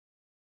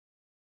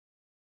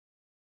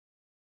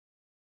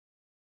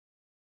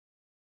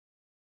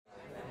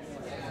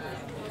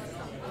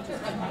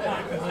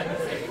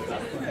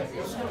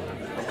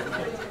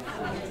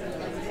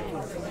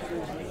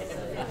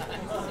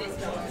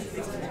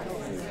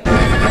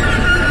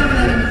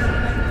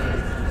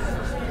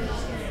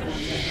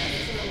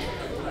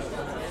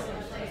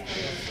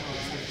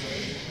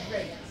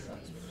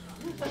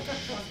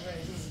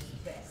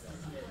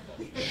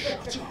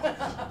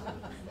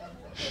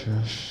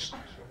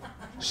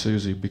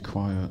Susie, be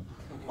quiet.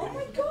 Oh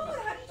my God,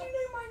 how did you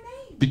know my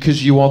name?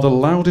 Because you are the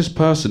loudest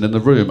person in the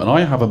room and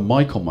I have a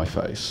mic on my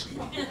face.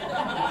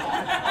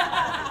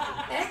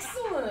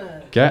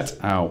 Excellent. Get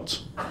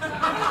out.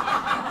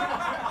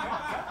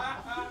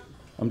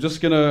 I'm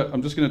just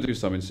gonna do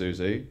something,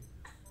 Susie.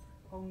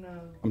 Oh no.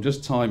 I'm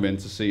just timing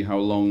to see how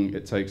long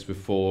it takes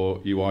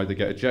before you either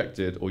get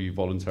ejected or you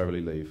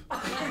voluntarily leave.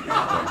 That's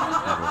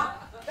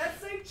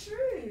so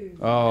true.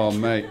 Oh,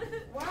 mate.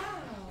 Wow.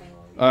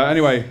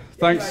 Anyway,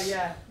 thanks. Anyway,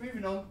 yeah,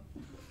 moving on.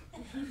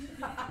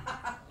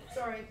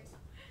 Sorry.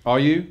 Are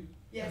you?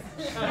 Yes.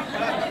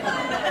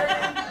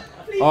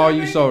 Are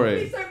you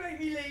sorry? Please don't make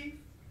me leave.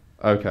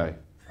 Okay.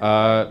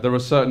 There are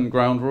certain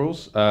ground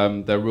rules.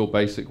 They're real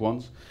basic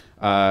ones.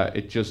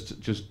 It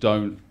just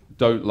don't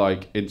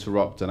like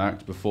interrupt an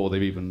act before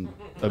they've even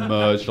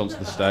emerged onto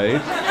the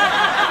stage.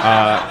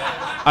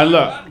 And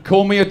look,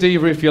 call me a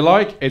diva if you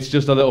like. It's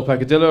just a little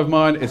peccadillo of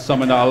mine. It's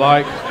something that I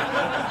like.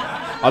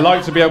 I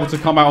like to be able to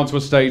come out onto a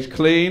stage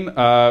clean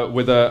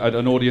with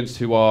an audience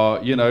who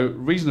are, you know,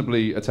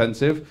 reasonably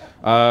attentive.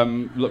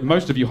 Look,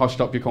 most of you hushed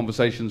up your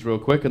conversations real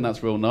quick, and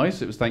that's real nice.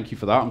 Thank you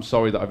for that. I'm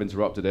sorry that I've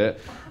interrupted it.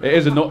 It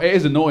is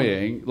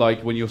annoying,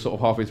 like when you're sort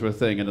of halfway through a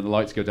thing and then the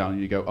lights go down and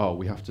you go, oh,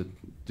 we have to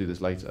do this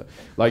later.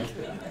 Like,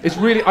 it's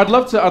really. I'd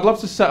love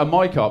to set a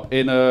mic up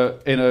in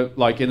an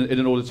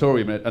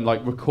auditorium and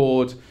like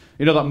record.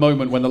 You know that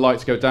moment when the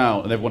lights go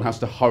down and everyone has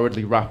to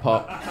hurriedly wrap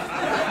up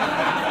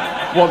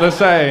what they're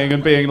saying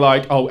and being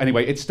like, oh,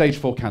 anyway, it's stage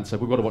 4 cancer.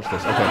 We've got to watch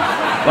this. Okay.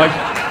 Like,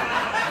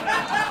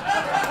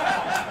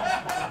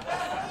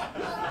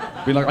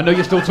 be like, I know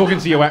you're still talking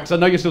to your ex. I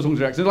know you're still talking to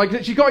your ex. And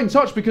like, she got in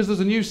touch because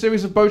there's a new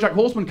series of BoJack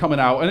Horseman coming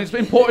out, and it's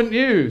important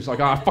news. Like,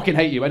 I fucking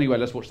hate you. Anyway,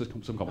 let's watch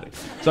some comedy.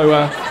 So,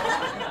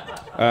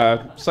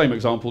 same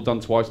example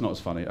done twice, not as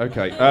funny.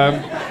 Okay.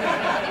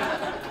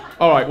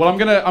 All right. Well, I'm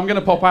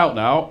gonna pop out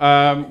now.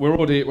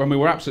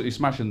 We're absolutely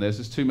smashing this.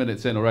 It's 2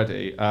 minutes in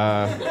already.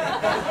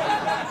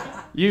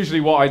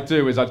 Usually what I'd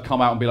do is I'd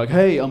come out and be like,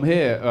 hey, I'm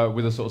here,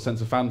 with a sort of sense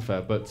of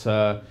fanfare. But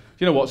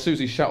you know what?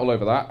 Susie shat all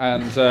over that.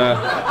 And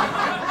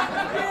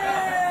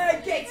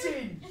Yeah, get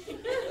in.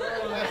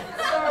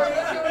 Sorry,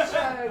 it's your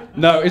show.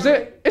 no, is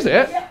it? Is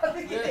it? Yeah, I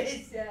think it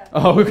is, yeah.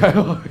 Oh,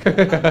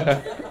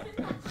 okay.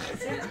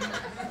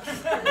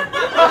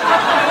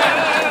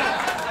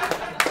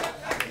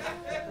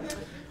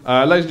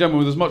 Ladies and gentlemen,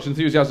 with as much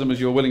enthusiasm as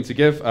you're willing to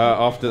give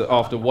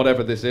after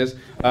whatever this is,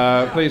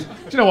 please. Do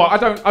you know what?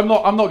 I'm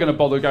not going to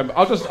bother going.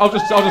 I'll just come out.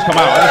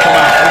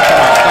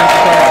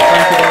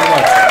 Thank you very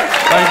much.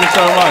 Thank you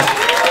so much.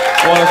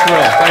 What a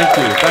thrill.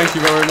 Thank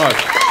you very much.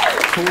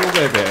 Cool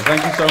baby.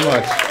 Thank you so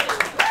much.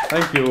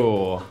 Thank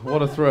you.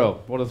 What a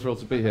thrill. What a thrill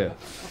to be here.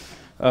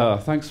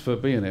 Thanks for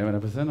being here and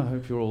everything. I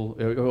hope you're all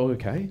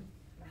okay.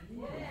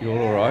 You're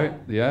all right.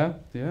 Yeah.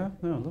 No,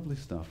 lovely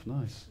stuff.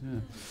 Nice. Yeah.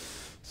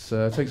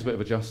 It takes a bit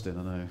of adjusting,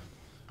 I know.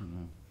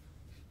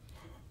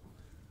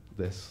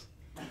 This.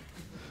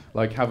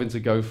 Like having to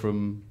go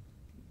from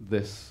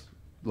this,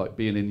 like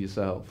being in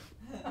yourself.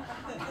 Do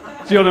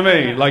you know what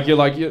I mean? Like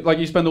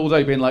you spend all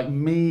day being like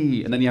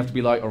me, and then you have to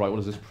be like, all right, what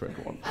does this prick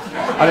want?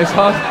 And it's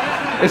hard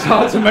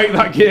to make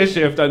that gear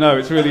shift, I know,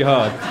 it's really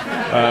hard.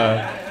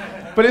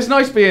 But it's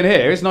nice being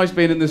here. It's nice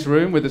being in this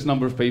room with this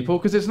number of people,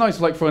 because it's nice,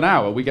 like for an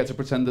hour, we get to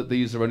pretend that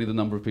these are only the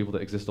number of people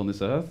that exist on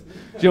this earth.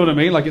 Do you know what I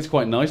mean? Like it's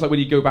quite nice. Like when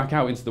you go back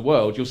out into the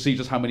world, you'll see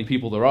just how many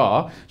people there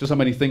are, just how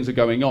many things are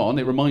going on.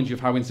 It reminds you of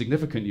how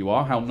insignificant you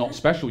are, how not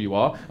special you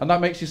are, and that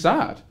makes you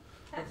sad.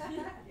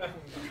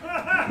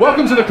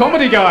 Welcome to the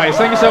comedy, guys.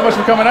 Thank you so much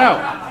for coming out.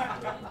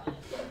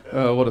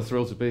 What a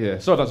thrill to be here.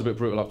 Sorry that's a bit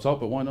brutal up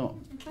top, but why not?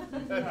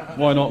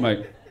 Why not,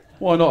 mate?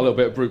 Why not a little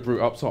bit of brute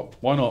up top?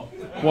 Why not?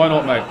 Why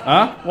not, mate?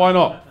 Huh? Why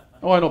not?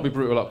 Why not be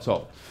brutal up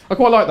top? I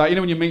quite like that. You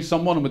know when you meet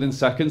someone and within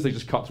seconds they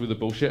just cut through the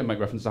bullshit and make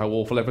reference to how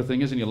awful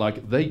everything is and you're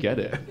like, they get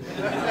it.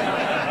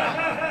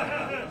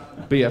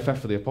 BFF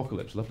for the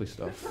apocalypse. Lovely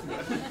stuff.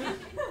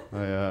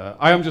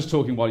 I am just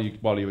talking while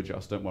you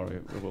adjust. Don't worry.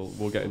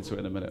 We'll get into it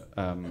in a minute.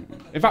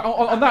 In fact,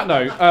 on that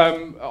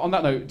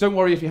note, don't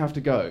worry if you have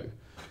to go.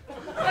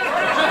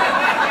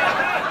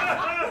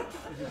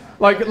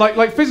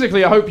 Like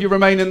physically, I hope you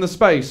remain in the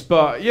space,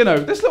 but, you know,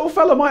 this little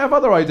fella might have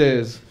other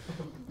ideas.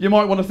 You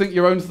might want to think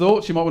your own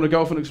thoughts, you might want to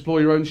go off and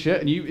explore your own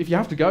shit, and if you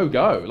have to go,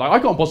 go. Like, I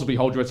can't possibly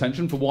hold your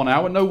attention for 1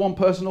 hour, no one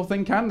person or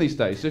thing can these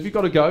days, so if you've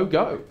got to go,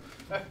 go.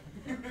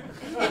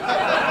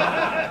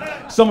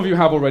 Some of you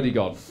have already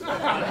gone.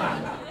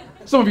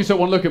 Some of you took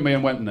one look at me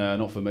and went, nah,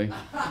 not for me.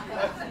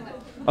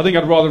 I think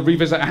I'd rather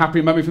revisit a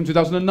happy memory from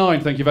 2009,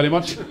 thank you very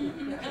much.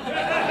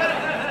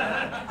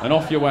 And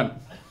off you went.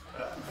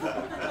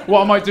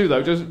 What I might do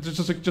though,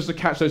 just to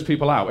catch those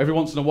people out, every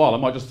once in a while I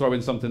might just throw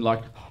in something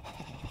like...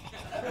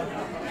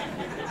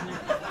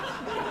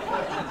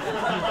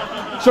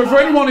 So for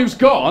anyone who's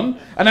gone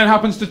and then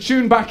happens to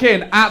tune back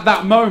in at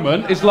that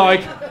moment, is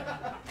like,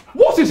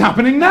 what is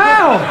happening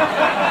now?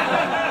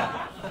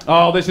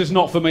 Oh, this is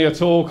not for me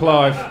at all,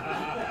 Clive.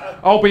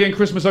 I'll be in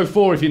Christmas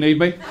 '04 if you need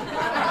me.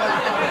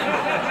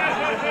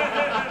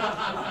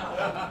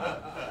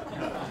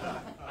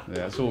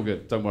 Yeah, it's all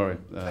good. Don't worry.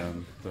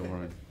 Don't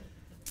worry.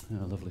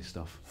 Yeah, lovely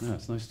stuff. Yeah,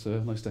 it's nice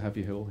to have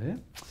you all here.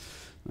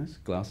 Nice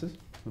glasses.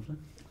 Lovely.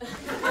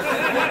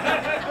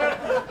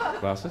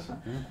 Glasses.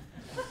 Yeah.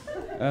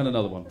 And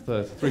another one.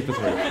 3 for 3.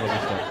 Lovely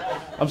stuff.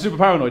 I'm super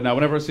paranoid now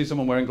whenever I see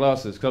someone wearing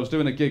glasses, because I was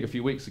doing a gig a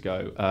few weeks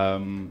ago.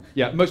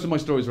 Yeah, most of my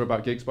stories are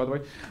about gigs, by the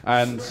way.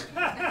 And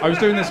I was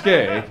doing this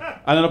gig,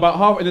 and then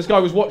and this guy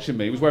was watching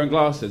me, he was wearing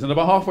glasses, and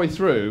about halfway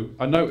through,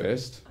 I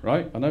noticed,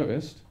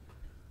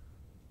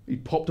 he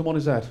popped them on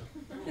his head.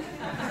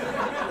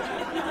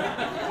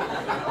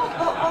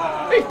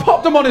 He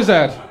popped them on his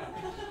head.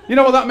 You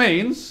know what that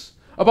means?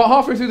 About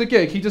halfway through the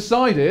gig, he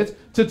decided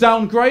to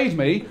downgrade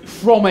me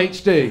from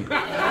HD.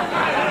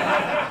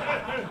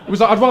 It was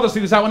like, I'd rather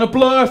see this out in a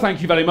blur,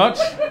 thank you very much.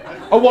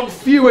 I want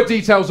fewer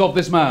details of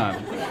this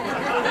man.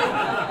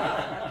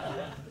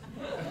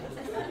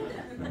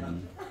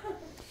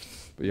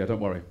 But yeah, don't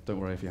worry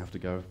if you have to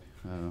go.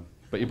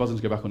 But you're buzzing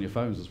to go back on your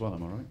phones as well,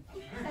 am I right?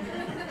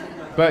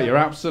 Bet you're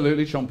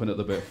absolutely chomping at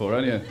the bit for it,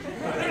 aren't you?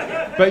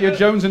 Bet you're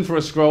jonesing for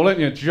a scroll, aren't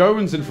you?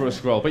 Jonesing for a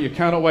scroll, but you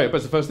cannot wait. But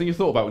it's the first thing you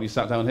thought about when you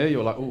sat down here. You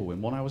were like, oh,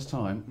 in 1 hour's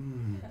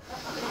time.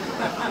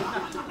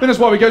 I think that's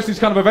why we go to these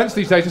kind of events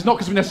these days. It's not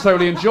because we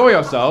necessarily enjoy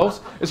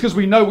ourselves. It's because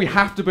we know we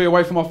have to be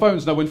away from our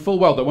phones, knowing full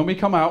well that when we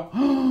come out,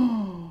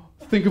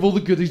 think of all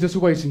the goodies that are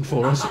waiting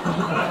for us.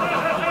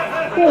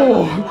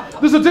 Oh,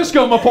 there's a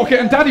disco in my pocket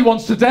and Daddy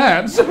wants to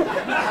dance.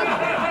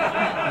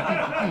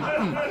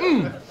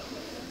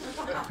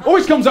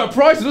 Always comes at a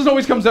price. It doesn't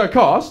always come at a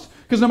cost.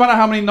 Because no matter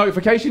how many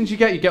notifications you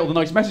get all the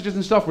nice messages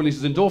and stuff,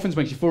 releases endorphins,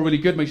 makes you feel really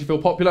good, makes you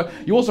feel popular.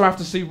 You also have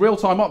to see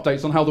real-time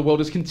updates on how the world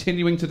is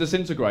continuing to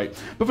disintegrate.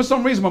 But for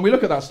some reason, when we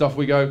look at that stuff,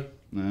 we go,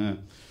 nah,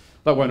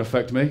 that won't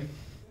affect me.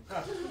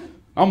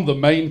 I'm the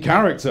main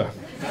character.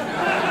 They're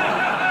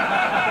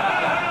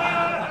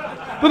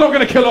not going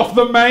to kill off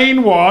the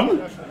main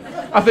one.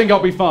 I think I'll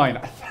be fine.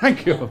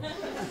 Thank you.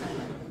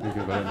 Thank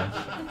you very much.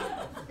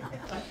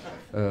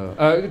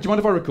 Do you mind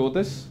if I record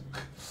this?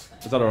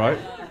 Is that all right?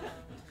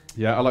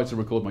 Yeah, I like to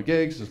record my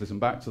gigs, just listen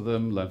back to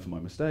them, learn from my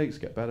mistakes,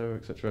 get better,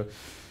 etc.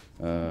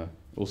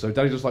 Also,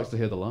 Daddy just likes to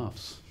hear the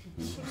laughs.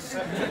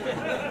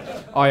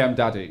 I am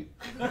Daddy.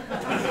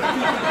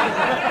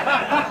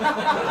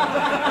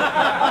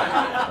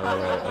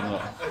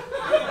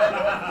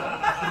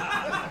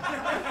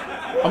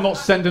 I'm not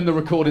sending the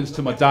recordings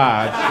to my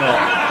dad.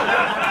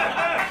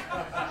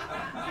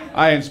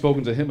 I ain't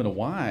spoken to him in a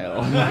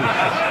while.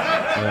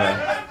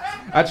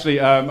 Actually,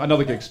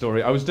 another gig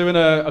story. I was doing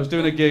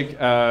a gig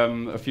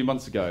a few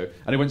months ago,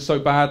 and it went so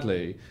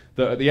badly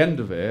that at the end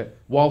of it,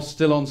 while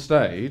still on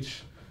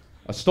stage,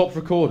 I stopped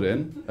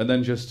recording and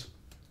then just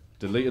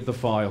deleted the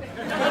file.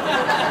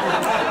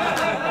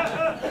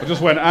 I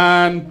just went,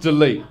 and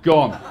delete,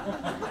 gone.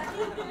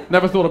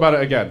 Never thought about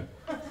it again.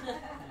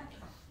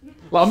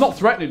 Like, I'm not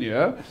threatening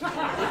you,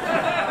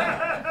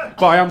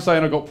 but I am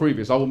saying I got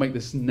previous. I will make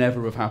this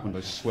never have happened,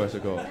 I swear to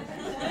God.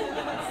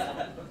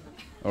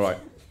 All right.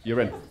 You're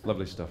in.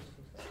 Lovely stuff.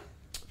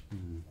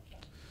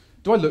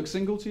 Do I look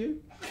single to you?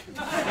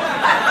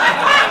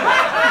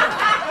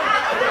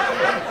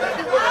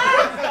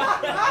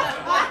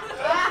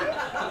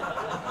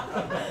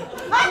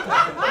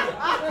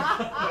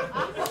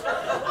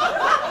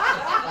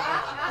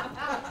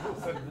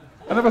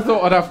 I never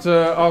thought I'd have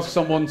to ask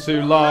someone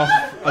to laugh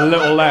a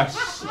little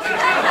less.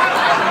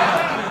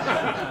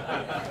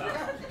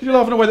 Could you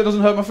laugh in a way that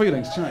doesn't hurt my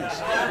feelings?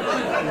 Thanks.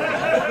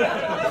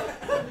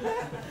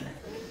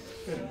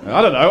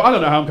 I don't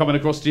know how I'm coming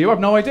across to you. I've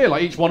no idea.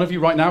 Like, each one of you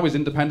right now is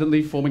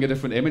independently forming a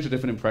different image, a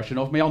different impression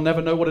of me. I'll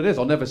never know what it is.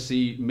 I'll never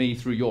see me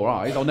through your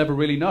eyes. I'll never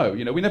really know.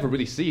 You know, we never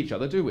really see each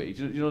other, do we?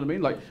 Do you know what I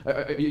mean? Like,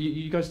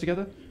 you guys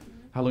together?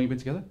 How long have you been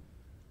together?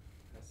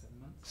 7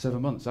 months.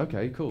 7 months.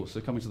 Okay, cool. So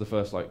coming to the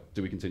first, like,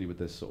 do we continue with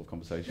this sort of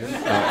conversation?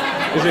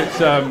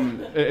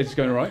 It's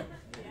going all right?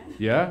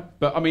 Yeah?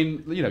 But, I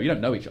mean, you know, you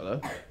don't know each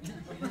other.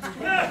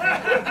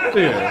 Do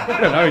you? You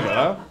don't know each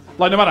other.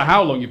 Like, no matter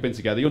how long you've been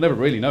together, you'll never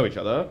really know each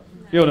other.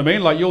 You know what I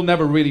mean? Like, you'll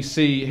never really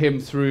see him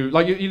through...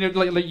 Like, you know,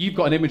 like you've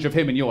got an image of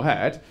him in your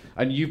head,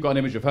 and you've got an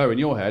image of her in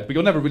your head, but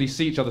you'll never really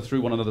see each other through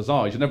one another's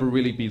eyes. You'll never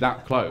really be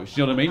that close.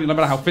 You know what I mean? No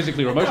matter how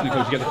physically or emotionally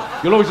close you get,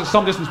 you'll always at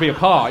some distance be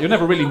apart. You'll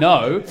never really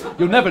know.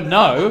 You'll never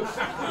know.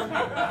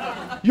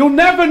 You'll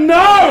never know!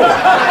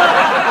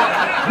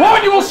 Why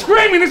aren't you all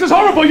screaming? This is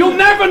horrible. You'll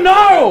never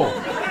know!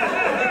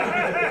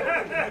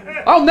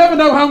 I'll never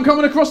know how I'm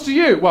coming across to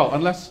you. Well,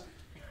 unless...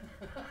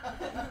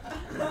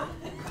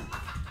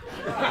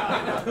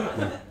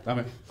 Damn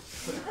it.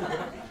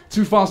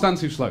 Too fast and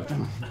too slow.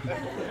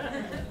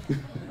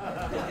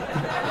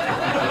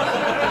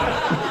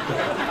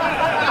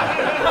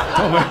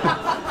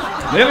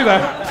 Nearly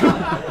there.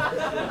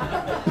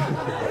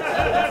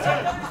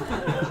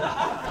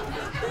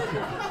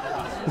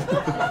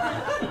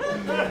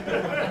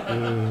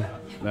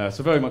 No,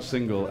 so very much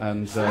single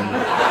and... very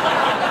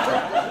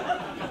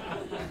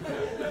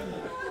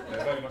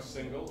much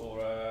single,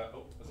 or...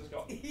 oh, has this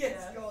gone? Yeah,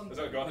 it's gone. Has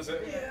it gone, is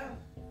it? Yeah.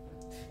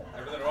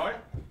 Everything all right?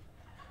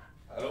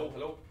 Hello,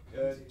 hello? Do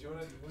you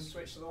want to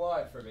switch to the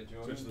wide for a bit?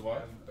 Switch to the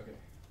wide? Okay.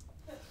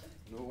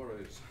 No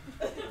worries.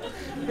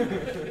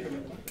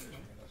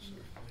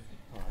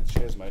 Alright,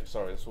 cheers, mate.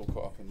 Sorry, it's all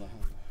caught up in the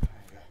hand. There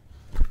you go.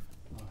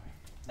 Right.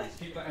 Let's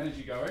keep that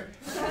energy going.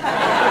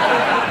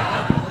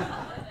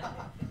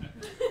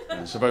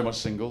 Yeah, so very much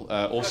single,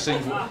 or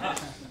single.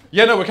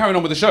 Yeah, no, we're carrying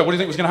on with the show. What do you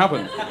think was going to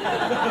happen?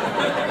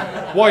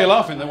 Why are you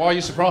laughing then? Why are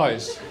you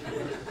surprised?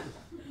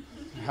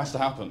 It has to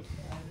happen.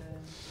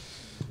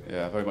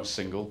 Yeah, very much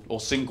single, or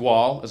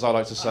singual, as I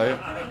like to say it.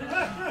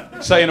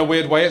 Say in a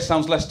weird way, it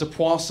sounds less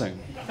depressing.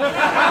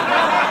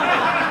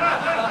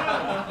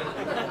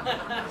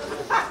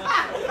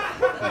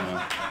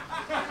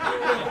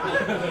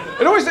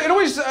 It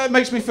always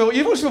makes me feel,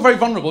 you always feel very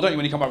vulnerable, don't you,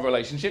 when you come out of a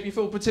relationship? You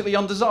feel particularly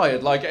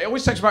undesired. Like, it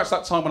always takes me back to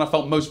that time when I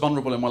felt most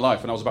vulnerable in my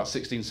life, when I was about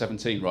 16,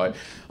 17, right?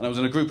 And I was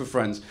in a group of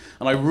friends,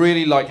 and I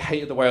really,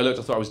 hated the way I looked.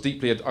 I thought I was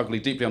deeply ugly,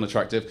 deeply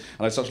unattractive,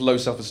 and I had such low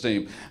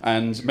self-esteem.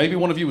 And maybe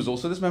one of you was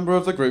also this member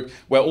of the group,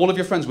 where all of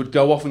your friends would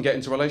go off and get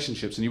into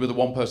relationships, and you were the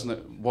one person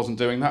that wasn't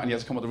doing that, and you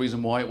had to come up with the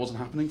reason why it wasn't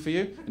happening for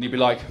you. And you'd be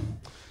like,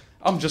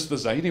 I'm just the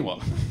zany one.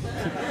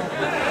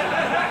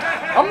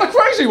 I'm the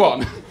crazy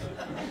one.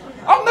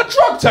 I'm the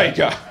drug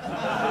taker.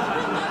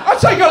 I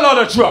take a lot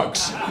of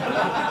drugs.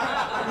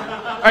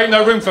 Ain't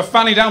no room for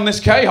fanny down this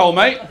K-hole,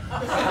 mate.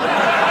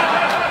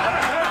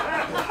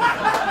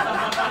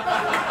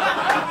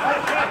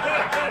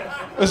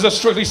 This is a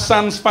strictly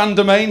sans fan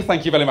domain.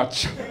 Thank you very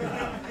much.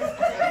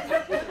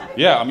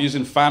 Yeah, I'm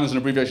using fan as an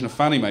abbreviation of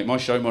fanny, mate. My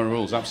show, my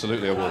rules.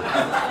 Absolutely, I will.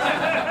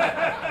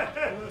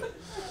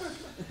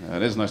 Yeah,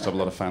 it is nice to have a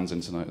lot of fans in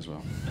tonight as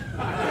well.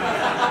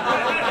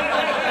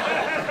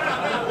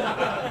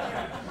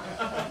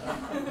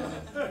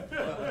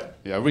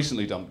 Yeah, I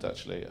recently dumped,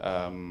 actually.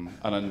 I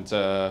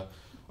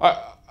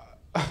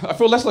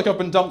feel less like I've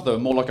been dumped, though,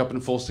 and more like I've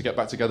been forced to get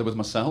back together with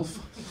myself.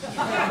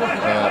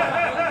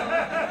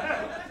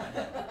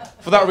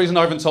 For that reason,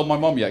 I haven't told my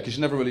mum yet, because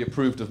she never really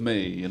approved of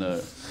me, you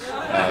know.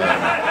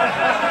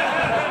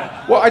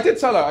 Well, I did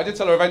tell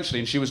her eventually,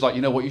 and she was like,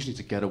 you know what, you just need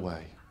to get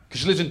away.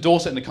 Because she lives in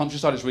Dorset in the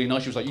countryside, it's really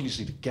nice. She was like, you just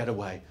need to get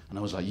away. And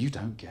I was like, you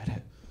don't get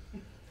it.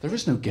 There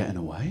is no getting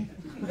away.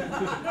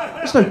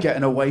 There's no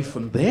getting away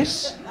from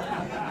this.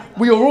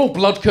 We are all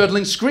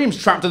blood-curdling screams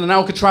trapped in an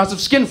Alcatraz of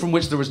skin from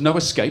which there is no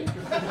escape. And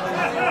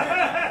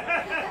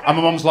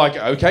my mum's like,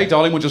 okay,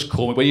 darling, well, just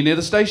call me when you're near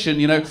the station,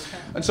 you know.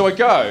 And so I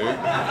go.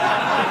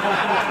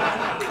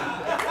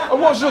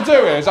 And what she'll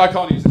do is, I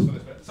can't use this for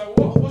this bit. So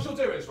what she'll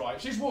do is, right,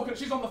 she's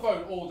on the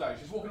phone all day.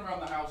 She's walking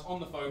around the house on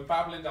the phone,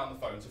 babbling down the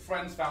phone to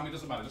friends, family,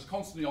 doesn't matter, just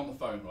constantly on the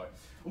phone, right?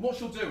 And what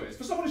she'll do is,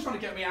 for someone who's trying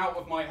to get me out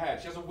of my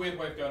head, she has a weird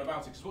way of going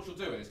about it, because what she'll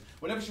do is,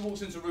 whenever she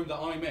walks into a room that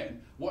I'm in,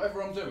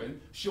 whatever I'm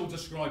doing, she'll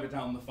describe it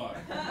down the phone.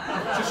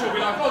 So she'll be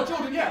like, oh,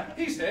 Jordan, yeah,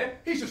 he's here,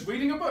 he's just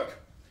reading a book.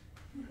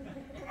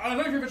 I don't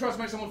know if you ever tried to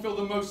make someone feel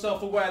the most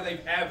self-aware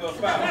they've ever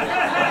felt.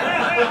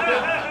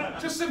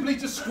 Just simply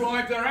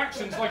describe their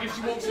actions, like if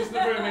she walks into the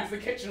room, into the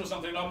kitchen or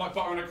something, and I'm like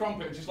buttering a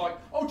crumpet, and she's like,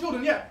 oh,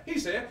 Jordan, yeah,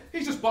 he's here,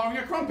 he's just buttering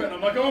a crumpet. And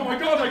I'm like, oh my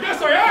God, I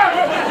guess I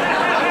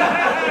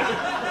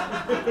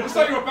am! It's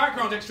like you're a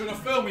background extra in a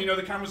film, you know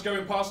the camera's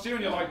going past you,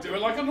 and you're like, do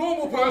it like a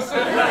normal person.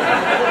 Do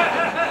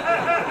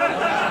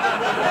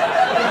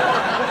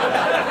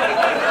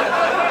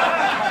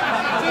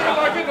it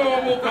like a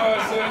normal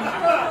person.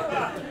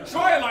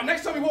 Try it, like,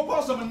 next time you walk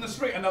past someone in the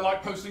street and they're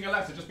like posting a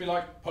letter, just be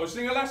like,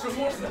 posting a letter,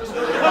 what's this?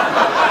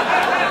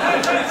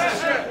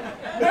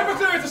 Never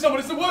do it to someone,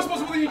 it's the worst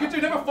possible thing you can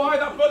do. Never fire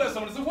that bullet at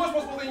someone, it's the worst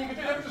possible thing you can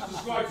do. Never just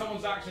describe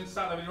someone's actions,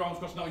 sat there with your arms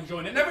crossed, not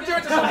enjoying it. Never do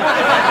it to someone. It's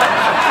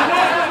the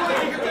worst possible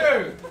thing you can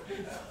do.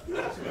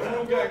 We're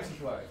all games to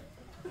play.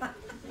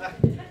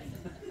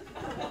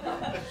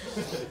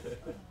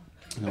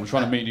 You know, we're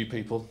trying to meet new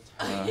people.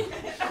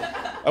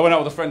 I went out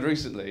with a friend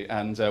recently,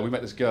 and we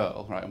met this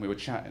girl, right, and we were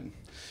chatting.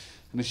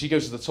 And then she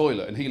goes to the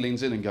toilet, and he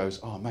leans in and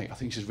goes, oh, mate, I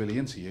think she's really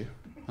into you.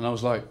 And I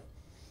was like,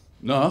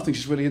 no, I think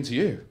she's really into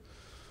you.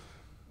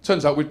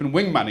 Turns out we'd been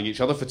wingmanning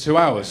each other for 2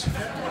 hours.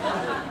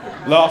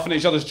 Laughing at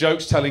each other's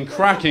jokes, telling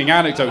cracking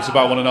anecdotes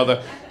about one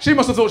another. She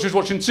must have thought she was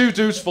watching two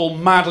dudes fall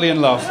madly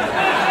in love.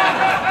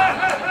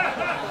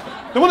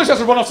 The one that she has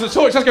to run off to the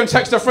toilet, she has to go and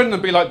text her friend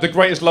and be like, the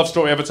greatest love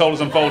story ever told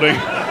is unfolding.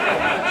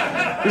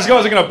 These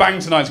guys are going to bang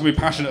tonight, it's going to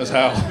be passionate as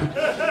hell.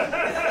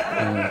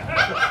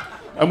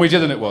 And we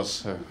did, and it was.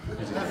 So we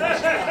did,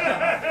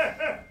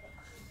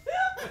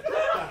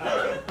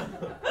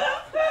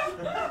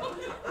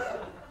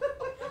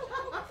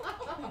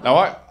 Now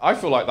I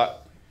feel like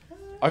that.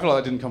 I feel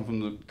like that didn't come from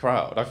the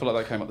crowd. I feel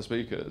like that came up the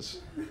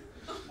speakers,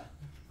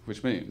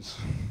 which means,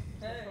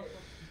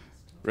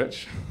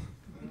 Rich,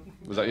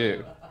 was that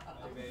you?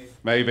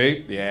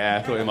 Maybe. Yeah,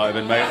 I thought it might have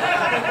been, mate.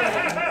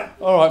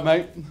 All right,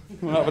 mate.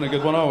 We're not having a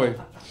good one, are we?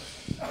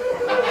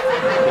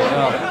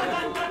 Yeah.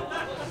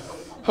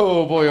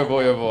 Oh boy, oh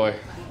boy, oh boy.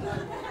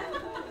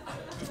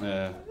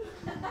 Yeah.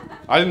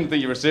 I didn't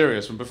think you were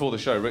serious when before the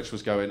show Rich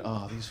was going,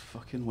 oh, these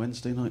fucking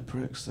Wednesday night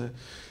pricks,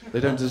 they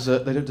don't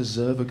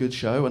deserve a good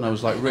show. And I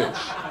was like, Rich.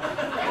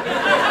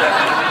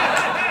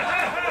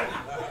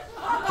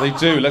 They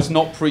do, let's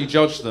not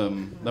prejudge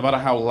them, no matter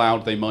how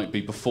loud they might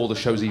be before the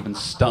show's even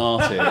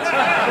started.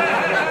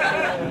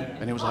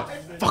 And he was like,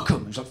 fuck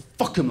him. He was like,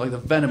 fuck him, like the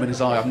venom in his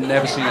eye. I've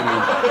never seen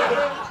anyone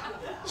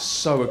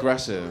so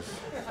aggressive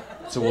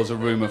towards a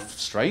room of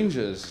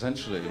strangers,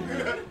 essentially.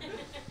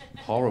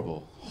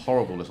 Horrible,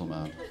 horrible little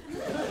man.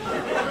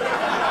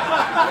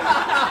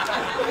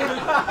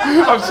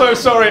 I'm so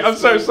sorry, I'm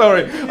so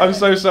sorry, I'm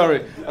so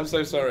sorry, I'm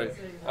so sorry.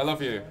 I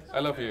love you, I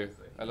love you,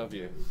 I love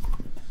you.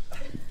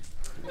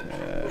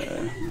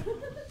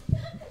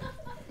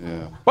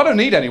 Yeah. But I don't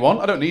need anyone,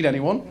 I don't need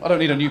anyone. I don't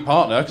need a new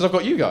partner, because I've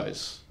got you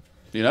guys.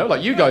 You know,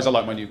 like you guys are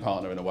like my new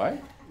partner in a way.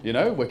 You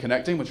know, we're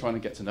connecting, we're trying to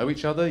get to know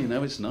each other, you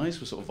know, it's nice,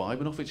 we're sort of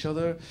vibing off each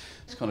other.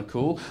 It's kind of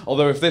cool.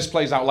 Although if this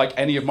plays out like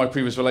any of my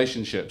previous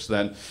relationships,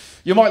 then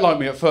you might like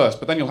me at first,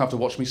 but then you'll have to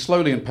watch me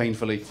slowly and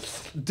painfully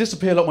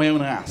disappear like my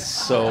own ass,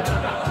 so...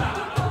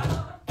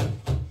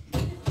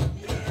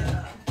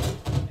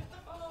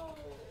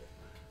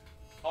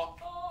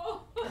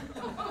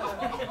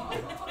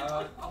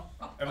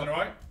 Everything all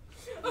right?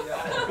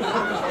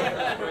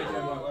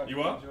 You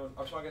what?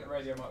 I'll try and get the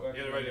radio mic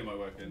working. Yeah, the radio mic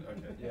working.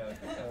 Okay. Yeah.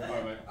 All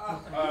right, mate.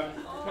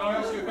 Can I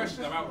ask you a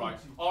question? I'm outright.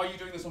 Are you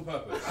doing this on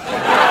purpose?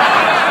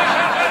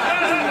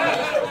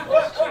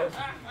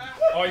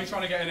 Are you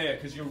trying to get in here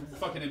because you're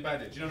fucking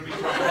embedded? Do you know what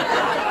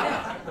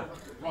I mean?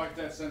 Right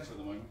dead centre at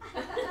the moment.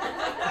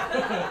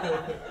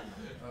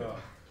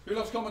 Who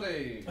loves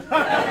comedy?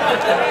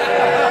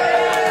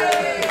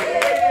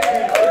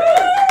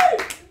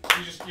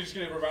 You're just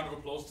going to give a round of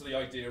applause to the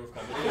idea of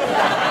comedy.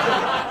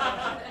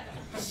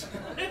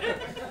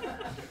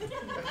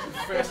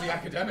 Fiercely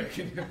academic.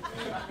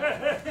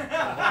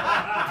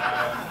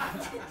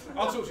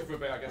 I'll talk to you for a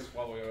bit, I guess,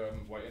 while we're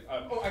waiting.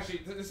 Oh,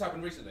 actually, this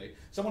happened recently.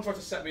 Someone tried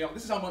to set me up.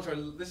 This is how much I'm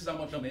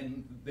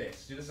in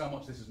this. This is how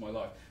much this is my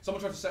life.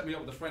 Someone tried to set me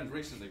up with a friend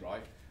recently,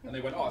 right? And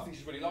they went, "Oh, I think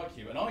she's really like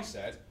you." And I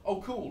said,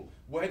 "Oh, cool.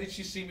 Where did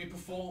she see me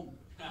perform?"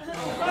 And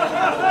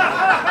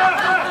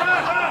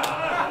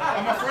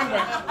my friend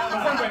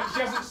went, "She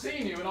hasn't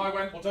seen you." And I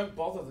went, "Well, don't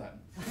bother then."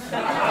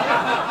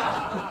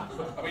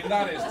 I mean,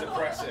 that is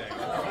depressing.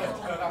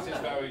 That is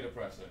very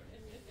depressing.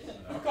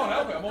 I can't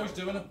help it. I'm always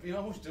doing a thing,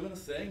 always doing a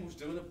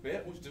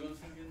bit, always doing a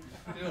thing.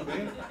 You know what I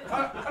mean? I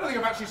don't think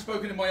I've actually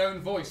spoken in my own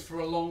voice for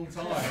a long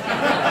time.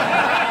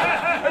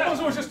 Everyone's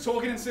always just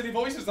talking in silly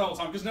voices the whole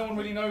time because no one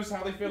really knows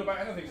how they feel about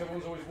anything. So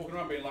everyone's always walking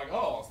around being like,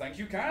 "Oh, thank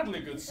you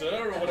kindly, good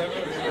sir," or whatever.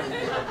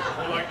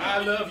 Or like, "I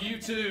love you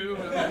too."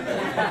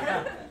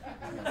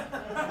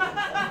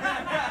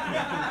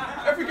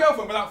 Every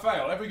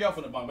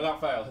girlfriend of mine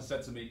without fail has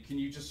said to me, "Can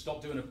you just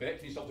stop doing a bit?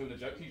 Can you stop doing a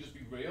joke? Can you just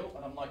be real?"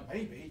 And I'm like,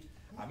 maybe.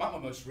 I'm at my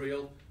most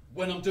real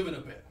when I'm doing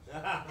a bit.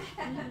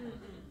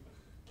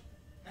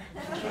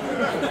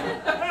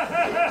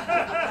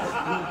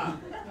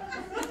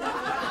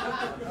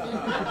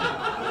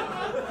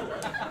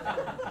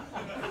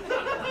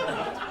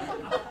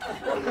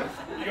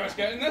 You guys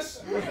getting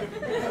this?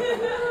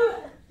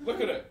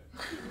 Look at it.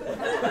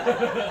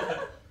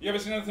 You ever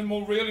seen anything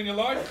more real in your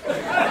life? Look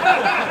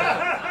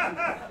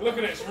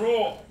at it, it's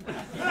raw.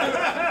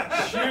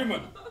 It's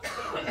human.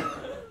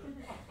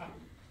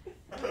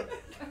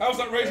 How's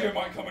that radio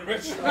mic coming,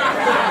 Rich?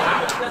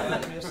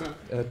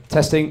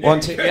 Testing, 1,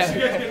 2, Good. yeah.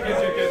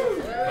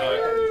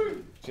 Right.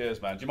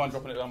 Cheers, man. Do you mind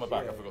dropping it on my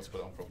back? I forgot to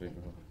put it on properly.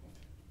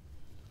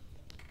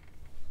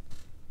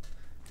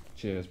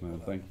 Cheers, man.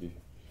 Thank you.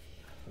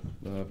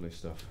 Lovely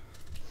stuff.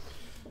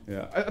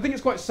 Yeah, I think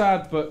it's quite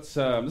sad, but it's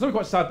only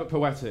quite sad but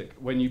poetic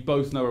when you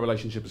both know a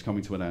relationship is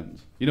coming to an end.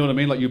 You know what I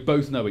mean? Like you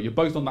both know it. You're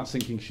both on that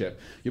sinking ship.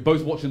 You're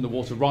both watching the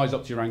water rise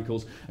up to your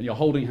ankles, and you're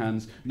holding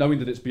hands, knowing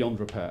that it's beyond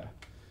repair.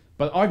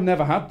 But I've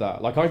never had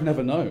that. Like, I've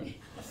never known.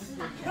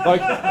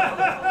 Like,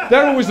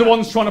 they're always the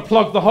ones trying to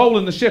plug the hole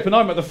in the ship, and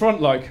I'm at the front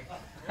like...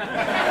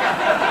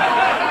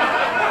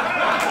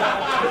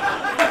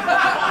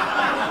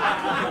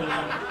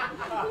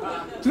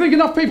 Do you think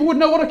enough people would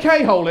know what a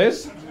K-hole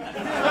is?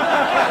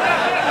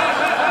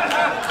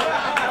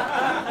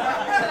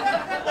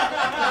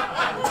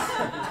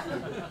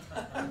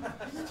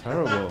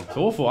 Terrible. It's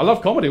awful. I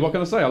love comedy. What can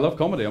I say? I love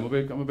comedy. I'm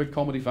a big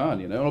comedy fan,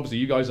 you know. And obviously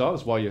you guys are.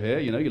 That's why you're here.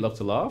 You know, you love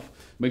to laugh.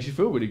 Makes you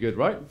feel really good,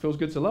 right? It feels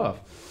good to laugh.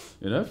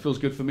 You know, it feels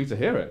good for me to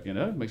hear it. You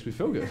know, it makes me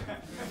feel good.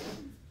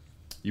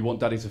 You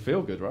want Daddy to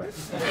feel good, right?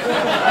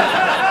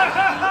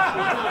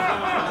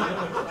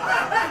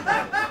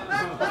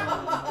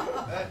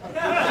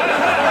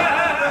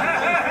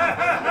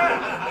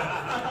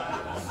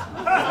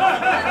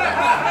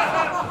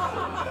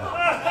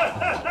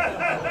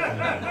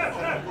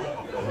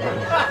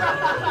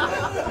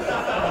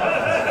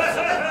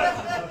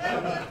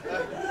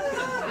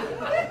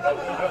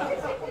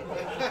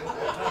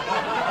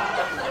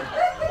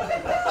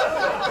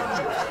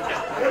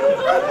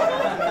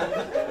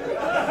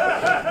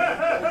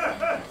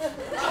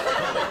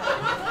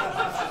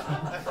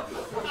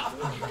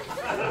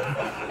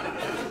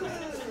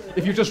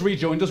 If you've just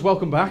rejoined us,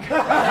 welcome back.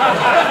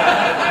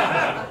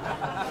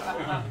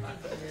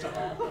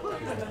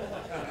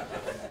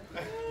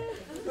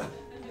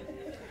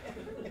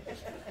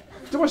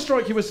 Do I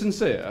strike you as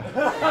sincere?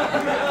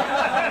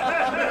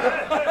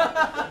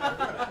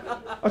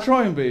 I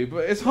try and be,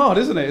 but it's hard,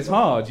 isn't it? It's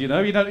hard, you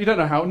know. You don't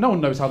know how. No one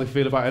knows how they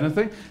feel about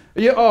anything.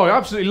 Yeah. Oh, I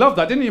absolutely loved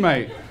that, didn't you,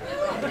 mate?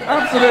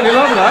 Absolutely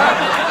loved that.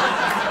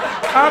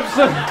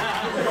 Absolutely.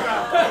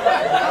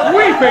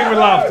 Weeping with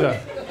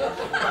laughter.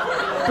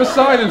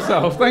 Beside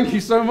himself. Thank you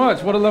so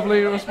much. What a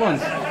lovely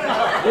response.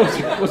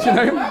 What's your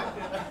name?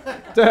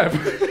 Deb.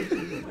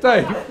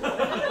 Dave.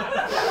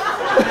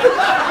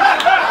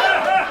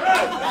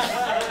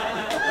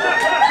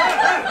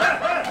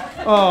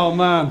 Oh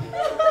man.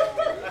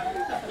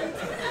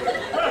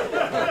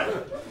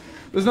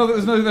 There's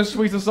no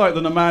sweeter sight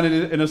than a man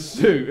in a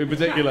suit, in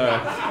particular,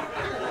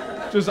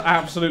 just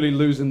absolutely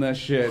losing their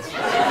shit.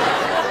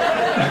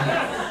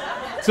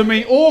 To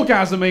me,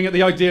 orgasming at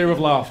the idea of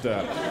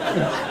laughter.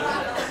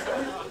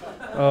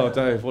 Oh,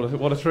 Dave,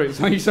 what a treat!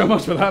 Thank you so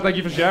much for that. Thank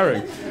you for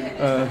sharing.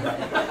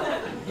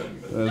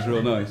 That was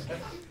real nice.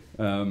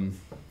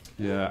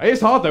 Yeah, it's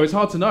hard though. It's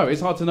hard to know.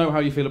 It's hard to know how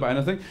you feel about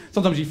anything.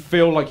 Sometimes you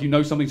feel like you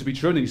know something to be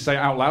true, and then you say it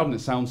out loud, and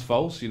it sounds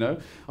false. You know,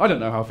 I don't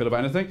know how I feel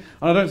about anything,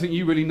 and I don't think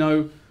you really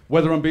know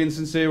whether I'm being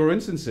sincere or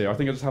insincere. I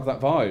think I just have that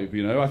vibe,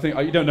 you know. I think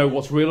you don't know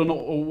what's real or not,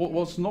 or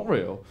what's not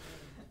real.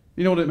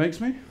 You know what it makes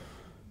me?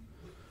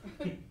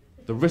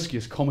 The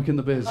riskiest comic in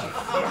the biz.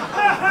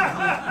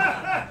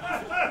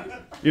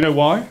 You know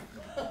why?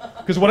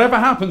 Because whatever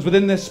happens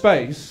within this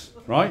space,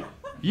 right,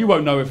 you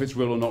won't know if it's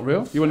real or not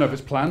real. You won't know if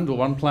it's planned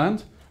or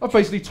unplanned. I've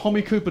basically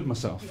Tommy Coopered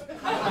myself.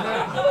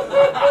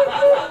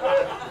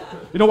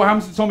 You know what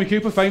happens to Tommy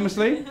Cooper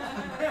famously?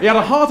 He had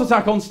a heart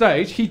attack on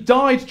stage, he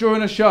died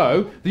during a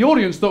show, the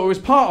audience thought it was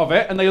part of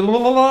it, and they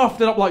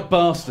laughed it up like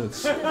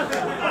bastards.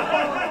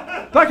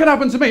 That could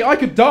happen to me. I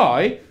could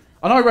die,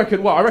 and I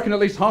reckon at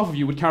least half of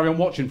you would carry on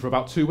watching for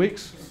about 2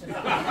 weeks.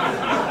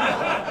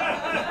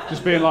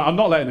 Just being like, I'm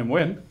not letting him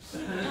win.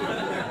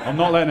 I'm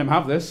not letting him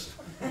have this.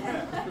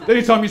 The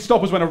only time you'd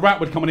stop was when a rat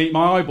would come and eat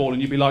my eyeball,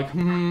 and you'd be like,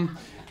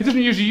 he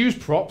doesn't usually use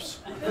props.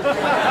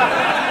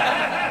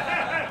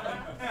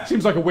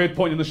 Seems like a weird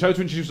point in the show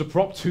to introduce a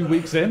prop 2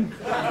 weeks in.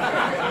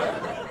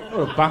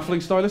 What a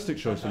baffling stylistic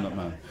choice from that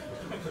man.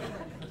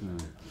 Yeah.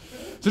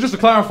 So just to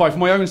clarify, for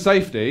my own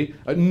safety,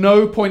 at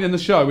no point in the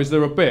show is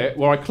there a bit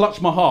where I clutch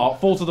my heart,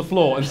 fall to the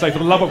floor, and say, for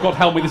the love of God,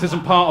 help me, this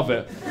isn't part of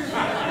it.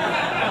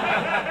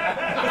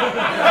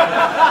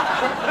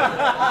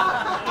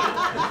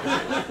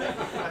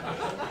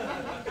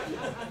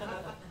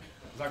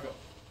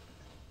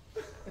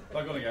 Have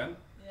I gone again?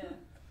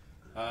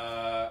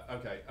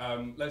 Okay.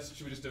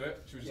 Should we just do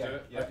it? Should we just do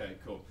it? Yeah. Okay.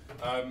 Cool.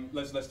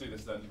 Let's do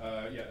this then.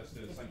 Yeah. Let's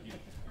do this. Thank you.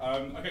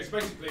 Okay. So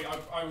basically,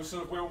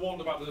 we were warned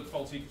about the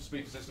faulty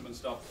speaker system and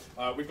stuff.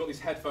 We've got these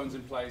headphones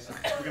in place.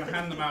 We're going to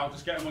hand them out.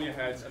 Just get them on your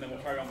heads, and then we'll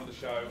carry on with the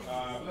show.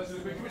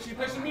 Can you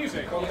play some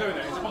music while we're doing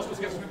it? Is it possible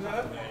to get some people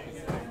there?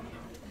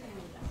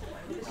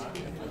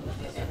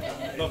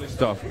 Lovely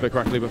stuff. A bit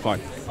crackly, but fine.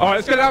 All right.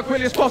 Let's get it out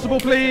quickly as possible,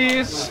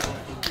 please.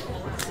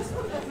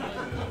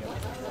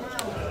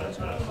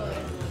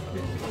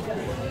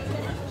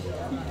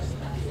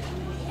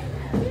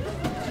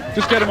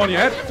 Just get him on your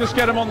head. Just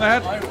get him on the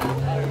head.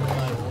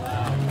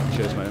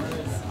 Cheers, mate.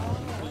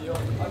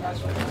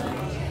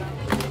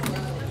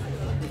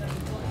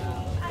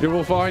 You're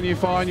all fine. You're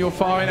fine. You're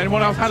fine.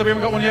 Anyone else? Hannah, we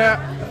haven't got one yet.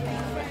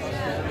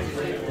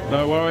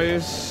 No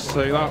worries.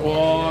 Take that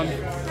one.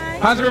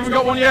 Hands, we haven't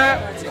got one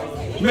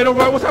yet. Middle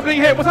row. What's happening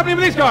here? What's happening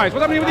with these guys?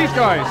 What's happening with these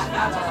guys?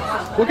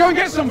 We'll go and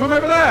get some from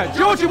over there.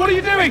 Georgie, what are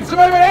you doing? Some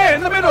over here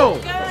in the middle.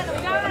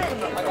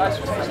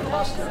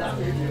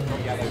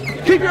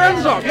 Keep your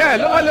hands up, yeah,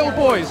 look like little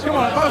boys. Come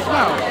on, pass them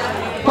out.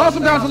 Pass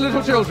them down to the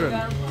little children.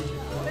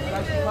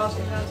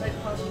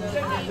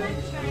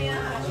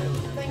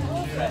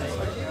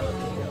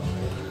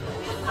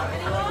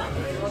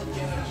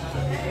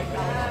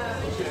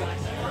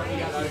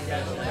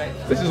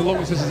 This is the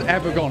longest this has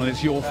ever gone, and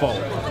it's your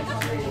fault.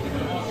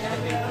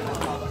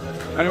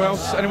 Anyone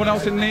else? Anyone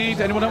else in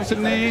need? Anyone else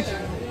in need?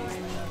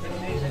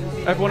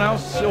 Everyone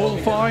else all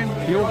fine?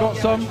 You all got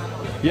some?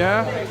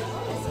 Yeah?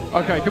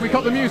 Okay, can we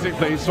cut the music,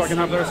 please, so I can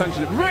have their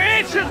attention?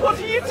 Richard, what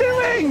are you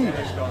doing?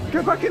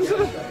 Go back into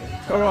the...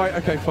 All right,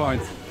 okay, fine.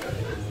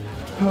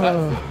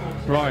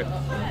 Right.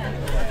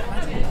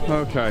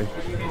 Okay.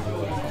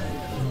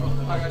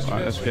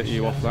 Right, let's get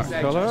you off that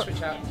colour.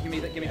 Give me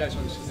those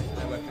ones.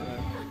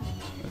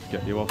 Let's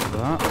get you off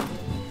that.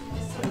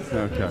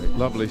 Okay,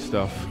 lovely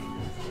stuff.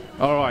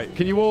 All right,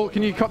 can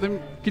you cut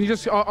them? Can you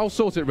just... I'll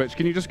sort it, Rich.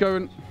 Can you just go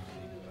and...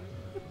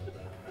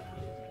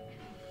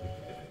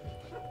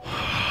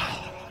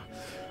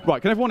 Right,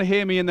 can everyone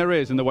hear me in their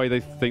ears in the way they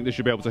think they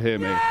should be able to hear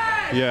me?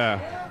 Yes!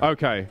 Yeah,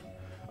 okay.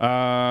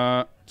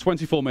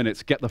 24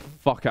 minutes, get the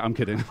fuck out. I'm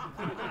kidding.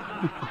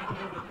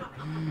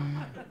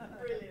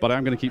 But I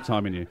am going to keep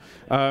timing you.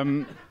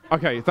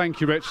 Okay, thank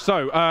you, Rich.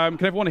 So,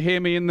 can everyone hear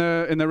me in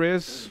their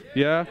ears?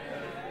 Yeah?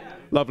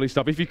 Lovely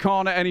stuff. If you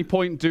can't at any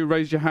point, do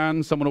raise your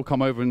hand. Someone will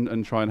come over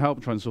and try and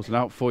help, try and sort it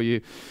out for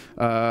you.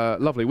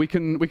 Lovely. We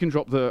can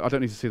drop the... I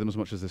don't need to see them as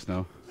much as this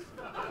now.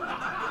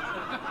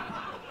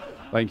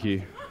 Thank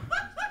you.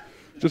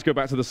 Just go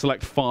back to the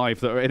select 5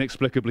 that are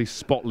inexplicably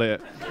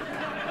spotlit.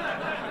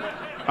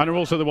 And are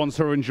also the ones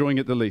who are enjoying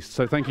it the least.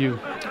 So thank you.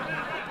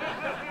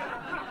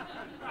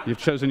 You've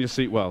chosen your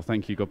seat well.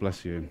 Thank you. God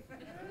bless you.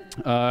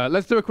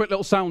 Let's do a quick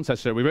little sound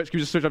test here. Can we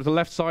just switch over to the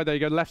left side? There you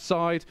go, left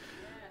side.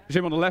 Is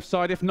anyone on the left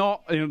side? If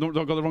not, don't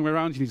go the wrong way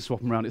around. You need to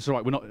swap them around. It's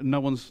all right. No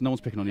one's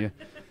picking on you.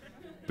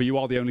 But you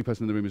are the only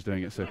person in the room who's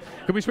doing it. So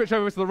can we switch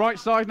over to the right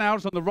side now?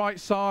 Just on the right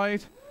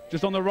side.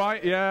 Just on the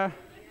right, yeah?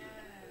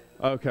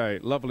 Okay,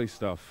 lovely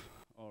stuff.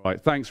 All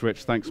right, thanks,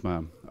 Rich. Thanks,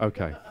 ma'am.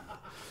 Okay,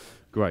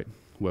 great.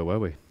 Where were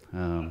we?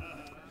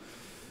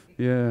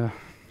 Yeah.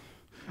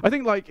 I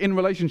think, like, in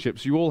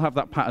relationships, you all have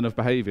that pattern of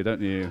behavior,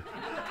 don't you?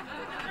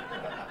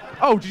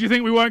 Oh, did you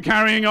think we weren't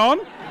carrying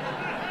on?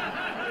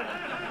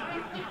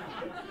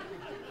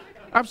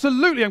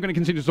 Absolutely, I'm going to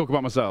continue to talk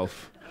about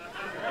myself.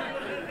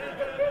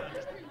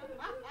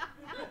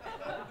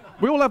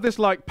 We all have this,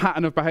 like,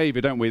 pattern of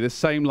behavior, don't we? This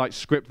same, like,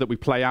 script that we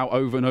play out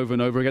over and over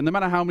and over again. No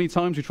matter how many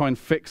times we try and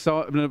fix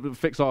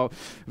our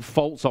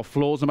faults, our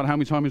flaws, no matter how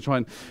many times we try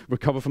and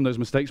recover from those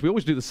mistakes, we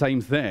always do the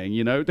same thing,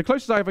 you know? The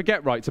closest I ever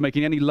get, right, to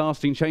making any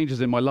lasting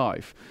changes in my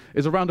life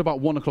is around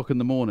about 1 o'clock in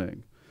the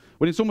morning,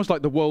 when it's almost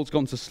like the world's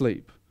gone to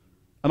sleep.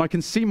 And I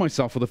can see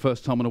myself for the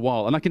first time in a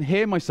while, and I can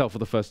hear myself for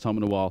the first time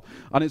in a while,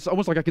 and it's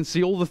almost like I can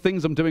see all the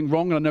things I'm doing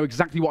wrong, and I know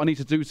exactly what I need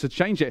to do to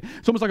change it.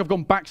 It's almost like I've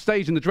gone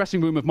backstage in the dressing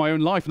room of my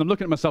own life, and I'm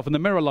looking at myself in the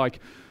mirror like,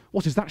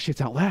 what is that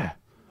shit out there?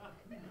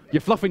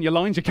 You're fluffing your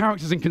lines, your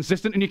character's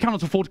inconsistent, and you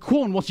cannot afford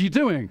corn. What are you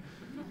doing?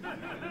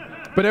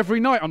 But every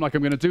night, I'm like,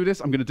 I'm going to do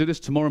this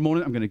tomorrow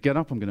morning, I'm going to get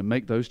up, I'm going to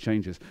make those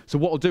changes. So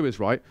what I'll do is,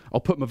 right, I'll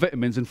put my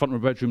vitamins in front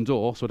of my bedroom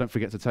door so I don't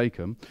forget to take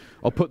them.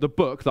 I'll put the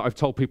book that I've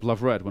told people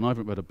I've read, when I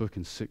haven't read a book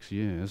in 6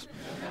 years.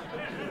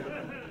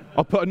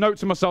 I'll put a note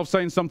to myself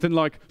saying something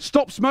like,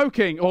 stop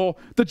smoking, or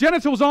the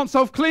genitals aren't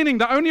self-cleaning,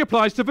 that only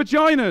applies to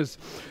vaginas.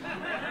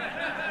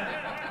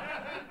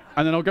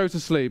 And then I'll go to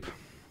sleep,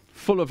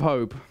 full of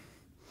hope.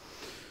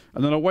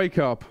 And then I'll wake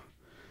up,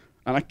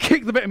 and I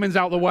kick the vitamins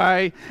out the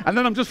way, and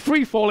then I'm just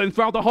free-falling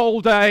throughout the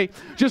whole day.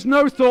 Just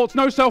no thoughts,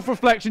 no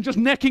self-reflection, just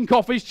necking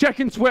coffees,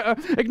 checking Twitter,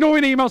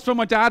 ignoring emails from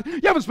my dad. You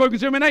haven't spoken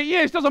to him in 8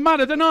 years, doesn't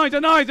matter, deny. And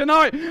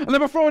then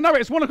before I know it,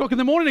 it's 1 o'clock in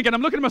the morning again.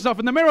 I'm looking at myself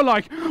in the mirror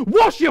like,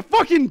 wash your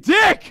fucking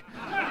dick!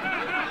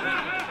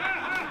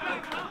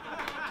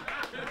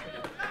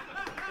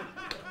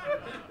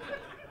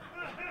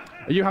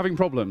 Are you having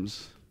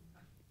problems?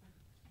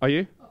 Are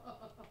you?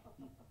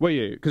 Were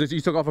you? Because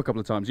you took off a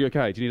couple of times. Are you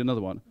okay? Do you need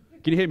another one?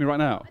 Can you hear me right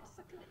now? I can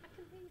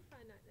hear you fine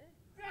like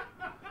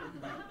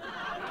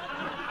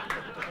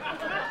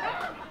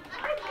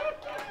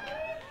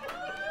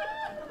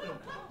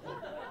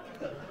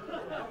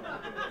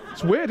this.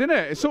 It's weird, isn't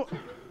it?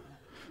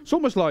 It's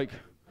almost like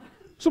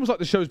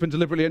the show's been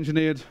deliberately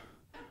engineered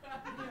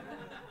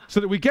so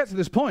that we get to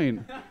this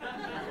point.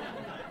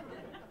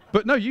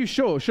 But no, you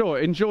sure.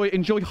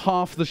 Enjoy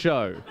half the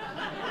show.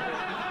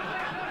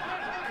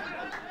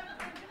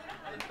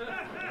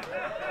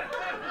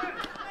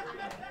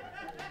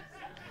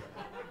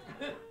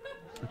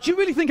 Do you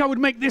really think I would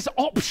make this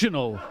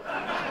optional?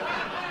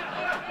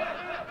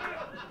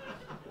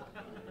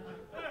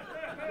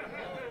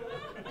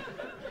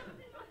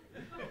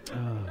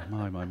 Oh,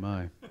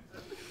 my.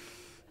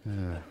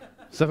 Yeah.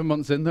 7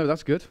 months in, though,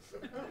 that's good.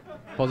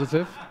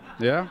 Positive,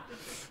 yeah.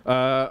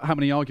 How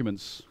many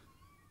arguments?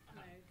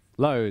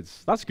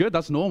 Loads. That's good.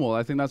 That's normal.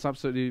 I think that's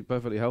absolutely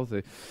perfectly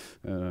healthy.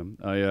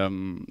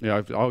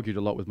 I've argued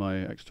a lot with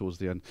my ex towards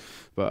the end,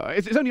 but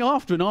it's only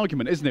after an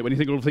argument, isn't it? When you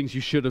think of all the things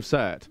you should have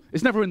said,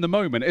 it's never in the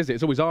moment, is it?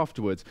 It's always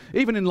afterwards.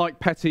 Even in like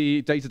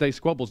petty day-to-day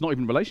squabbles, not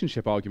even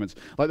relationship arguments.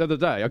 Like the other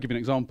day, I'll give you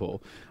an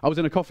example. I was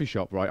in a coffee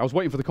shop, right? I was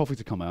waiting for the coffee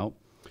to come out.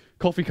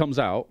 Coffee comes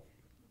out.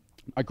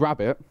 I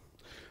grab it.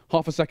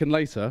 Half a second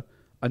later,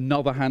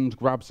 another hand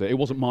grabs it. It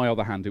wasn't my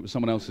other hand, it was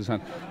someone else's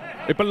hand.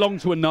 It belonged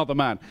to another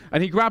man.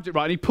 And he grabbed it,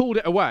 right, and he pulled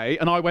it away,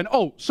 and I went,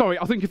 oh, sorry,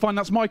 I think you find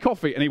that's my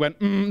coffee. And he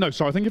went, no,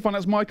 sorry, I think you find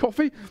that's my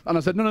coffee. And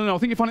I said, no, I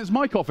think you find it's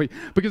my coffee,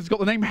 because it's got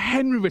the name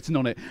Henry written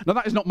on it. Now,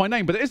 that is not my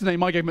name, but it is the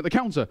name I gave him at the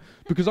counter,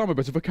 because I'm a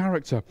bit of a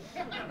character.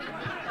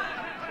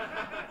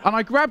 And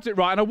I grabbed it,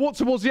 right, and I walked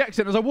towards the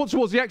exit. As I walked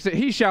towards the exit,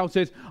 he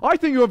shouted, I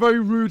think you're a very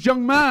rude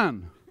young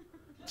man.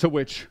 To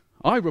which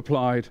I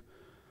replied,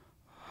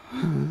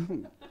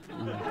 and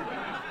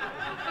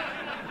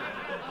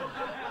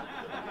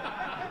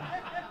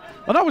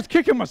I was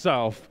kicking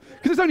myself,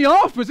 because it's only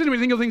afterwards, isn't it? When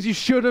you think of things you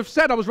should have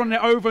said. I was running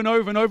it over and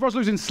over and over. I was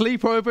losing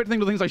sleep over it,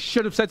 thinking of things I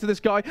should have said to this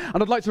guy,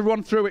 and I'd like to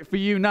run through it for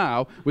you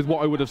now with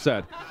what I would have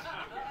said.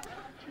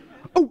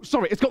 Oh,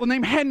 sorry, it's got the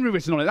name Henry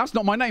written on it. That's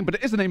not my name, but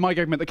it is the name I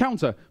gave him at the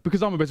counter,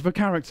 because I'm a bit of a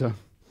character.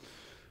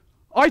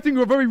 I think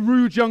you're a very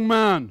rude young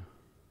man.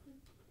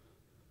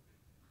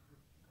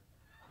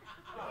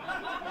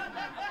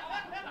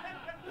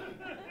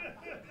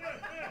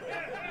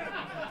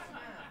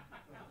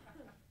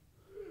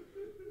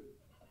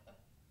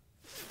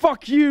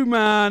 Fuck you,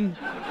 man.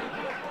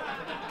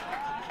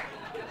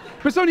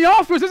 But it's only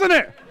afterwards, isn't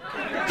it?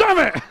 Damn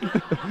it!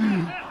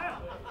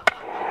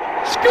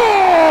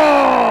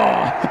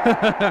 Score!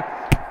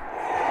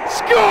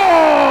 Score!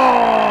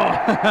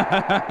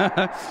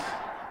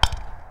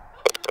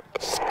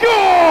 Score!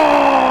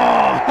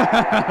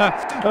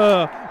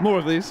 More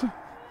of these.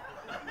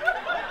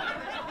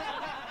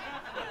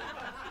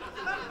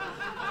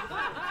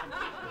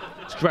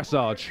 It's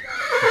dressage.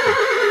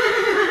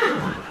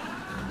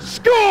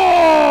 Score!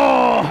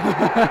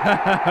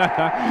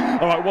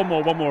 All right, one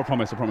more, I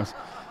promise.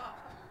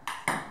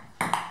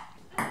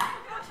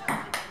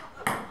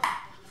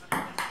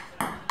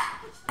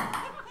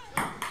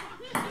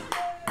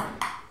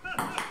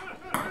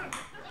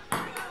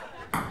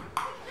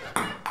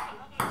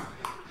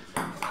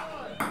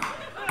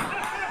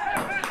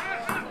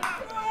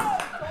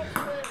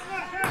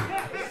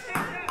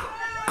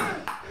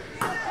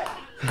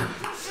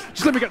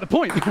 Just let me get the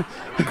point.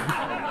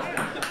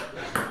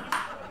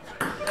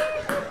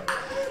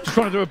 Just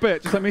trying to do a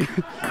bit. Just let me.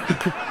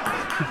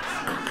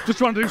 Just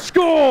trying to do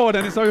score,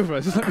 then it's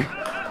over. Just let me.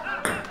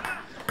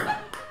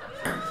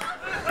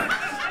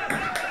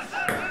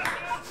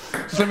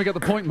 Just let me get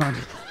the point, man.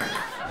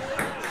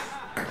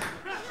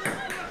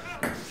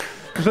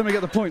 Just let me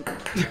get the point.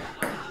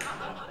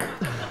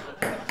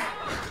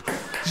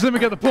 Just let me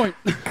get the point.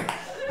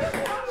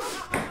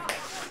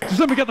 Just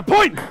let me get the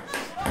point.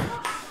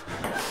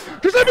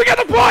 Just let me get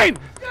the point!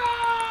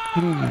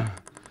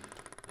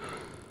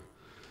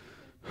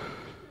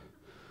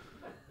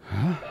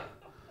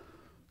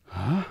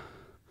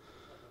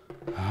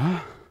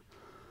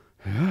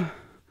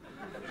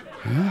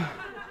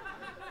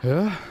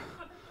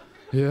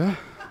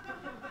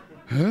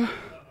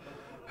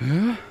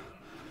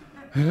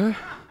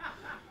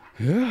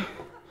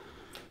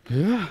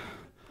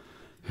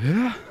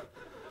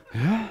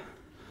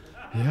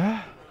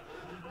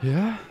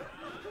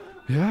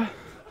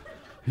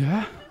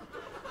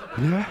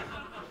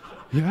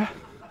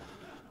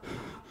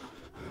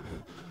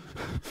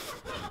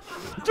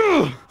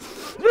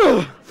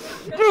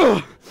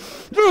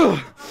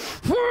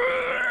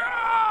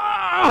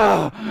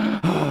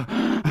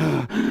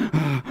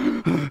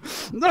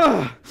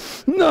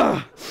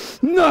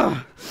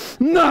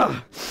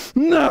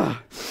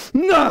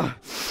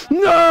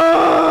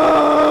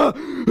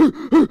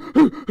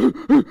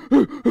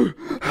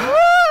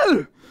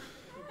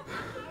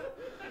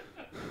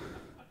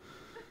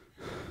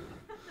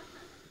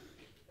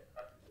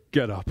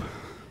 Get up.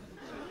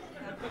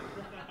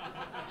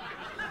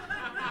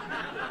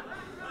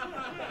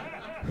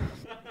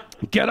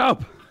 Get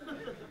up!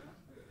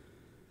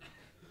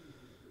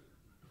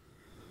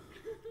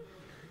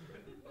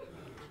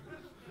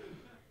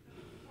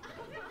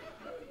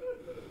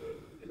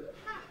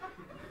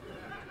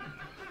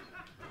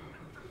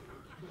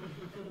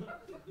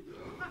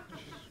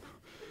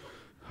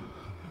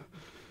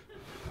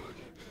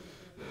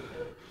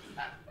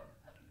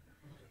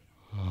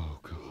 Oh,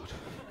 God.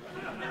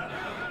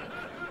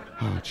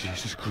 Oh,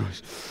 Jesus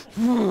Christ.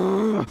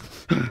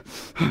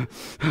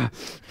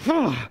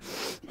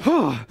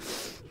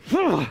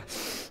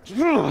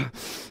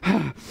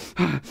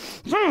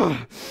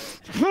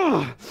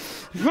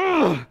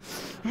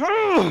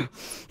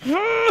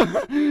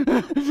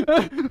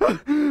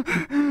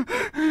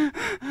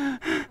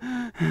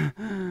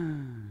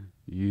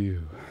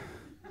 You.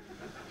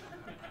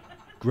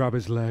 Grab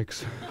his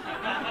legs.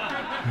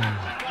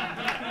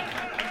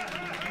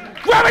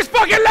 Grab his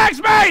fucking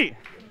legs, mate!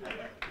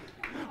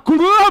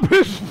 Grab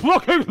his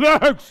fucking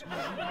legs!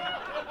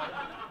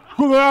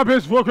 Grab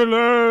his fucking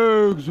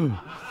legs!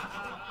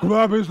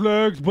 Grab his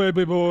legs,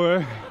 baby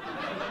boy.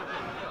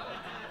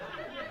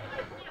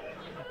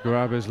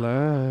 Grab his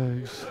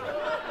legs.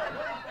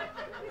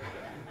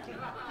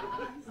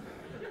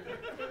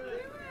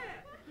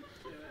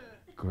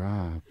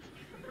 Grab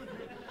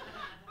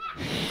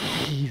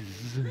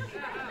his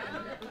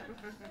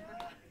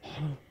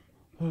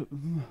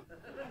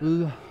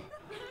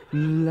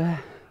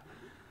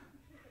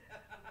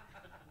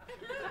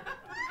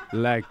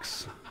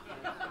legs.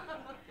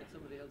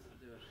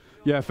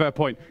 Yeah, fair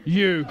point.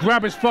 You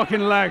grab his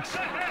fucking legs.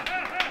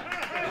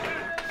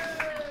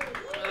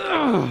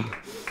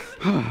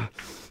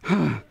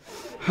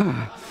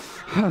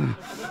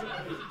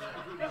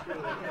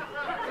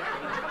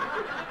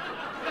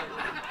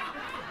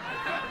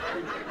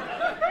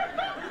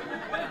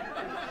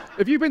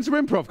 Have you been to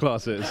improv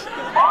classes?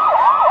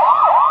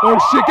 Oh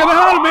shit, get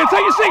out of me!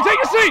 Take your seat, take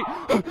your seat!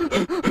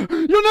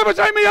 You'll never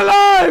take me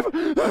alive!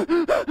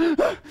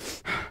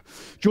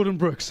 Jordan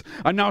Brookes,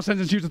 I now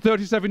sentence you to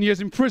 37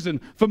 years in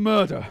prison for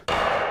murder.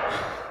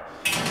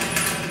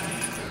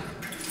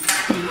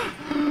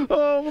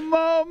 Oh,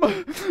 Mum, what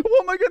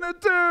am I gonna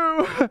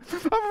do?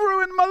 I've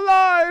ruined my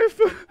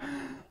life.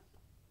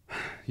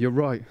 You're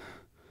right.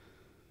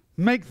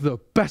 Make the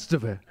best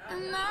of it.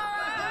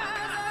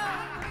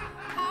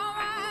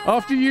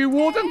 After you,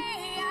 Warden.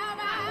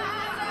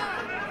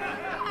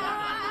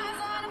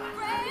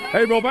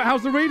 Hey, Robert,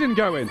 how's the reading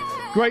going?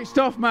 Great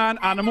stuff, man.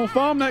 Animal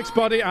Farm next,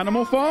 buddy.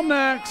 Animal Farm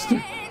next.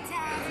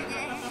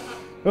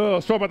 Oh,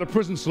 sorry about the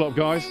prison slop,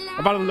 guys.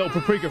 I've had a little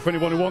paprika for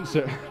anyone who wants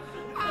it.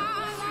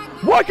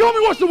 Why can't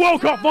we watch the World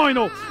Cup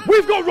final?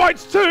 We've got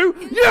rights too.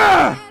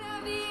 Yeah!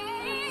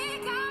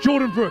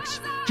 Jordan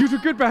Brookes, due to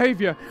good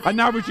behaviour, I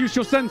now reduce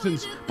your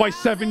sentence by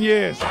 7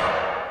 years.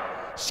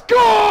 Score!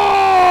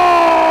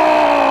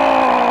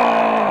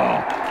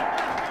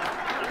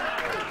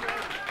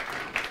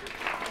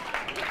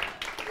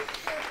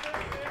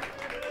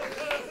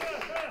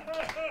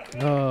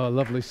 Oh,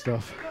 lovely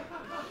stuff.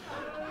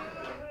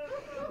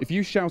 If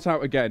you shout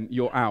out again,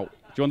 you're out.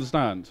 Do you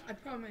understand? I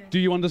promise. Do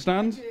you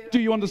understand? Do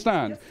you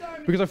understand? Yes,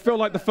 sir. Because I feel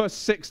like the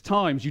first 6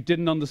 times you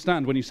didn't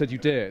understand when you said you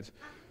did.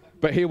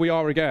 But here we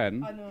are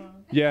again. I know.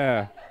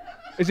 Yeah.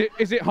 Is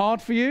it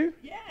hard for you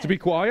Yeah, to be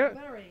quiet?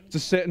 very. To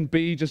sit and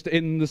be just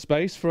in the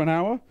space for an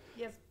hour?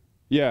 Yes,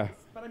 Yeah.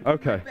 but I'm doing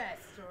Okay. my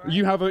best, all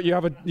right?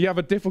 You have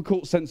a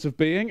difficult sense of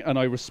being, and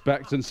I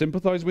respect and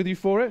sympathise with you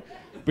for it.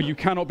 But you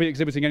cannot be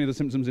exhibiting any of the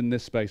symptoms in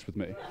this space with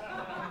me.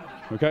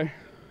 Okay?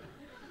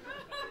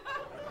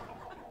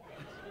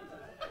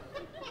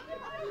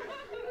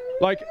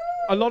 Like,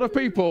 a lot of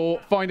people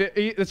find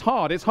it's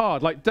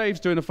hard. Like, Dave's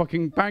doing a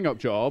fucking bang-up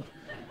job.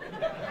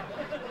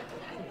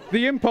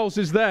 The impulse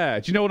is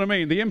there. Do you know what I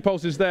mean? The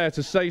impulse is there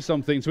to say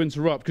something, to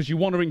interrupt, because you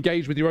want to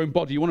engage with your own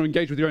body. You want to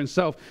engage with your own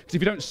self. Because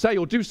if you don't say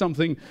or do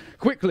something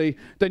quickly,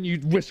 then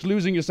you risk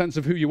losing your sense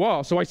of who you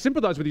are. So I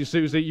sympathise with you,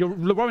 Susie. You're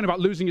worrying about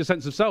losing your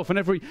sense of self. And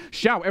every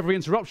shout, every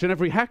interruption,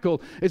 every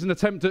heckle is an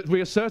attempt at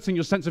reasserting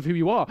your sense of who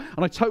you are.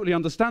 And I totally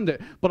understand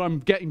it. But I'm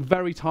getting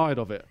very tired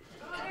of it.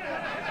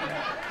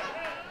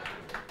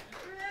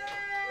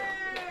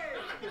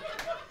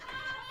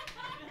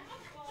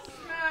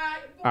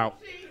 Out.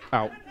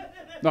 Out.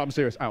 No, I'm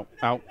serious. Out.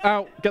 Out.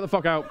 Out. Get the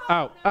fuck out.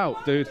 Out.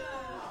 Out, dude.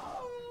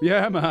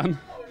 Yeah, man.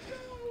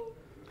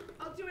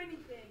 I'll do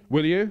anything.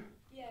 Will you?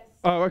 Yes.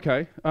 Oh,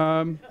 okay.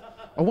 I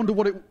wonder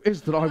what it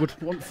is that I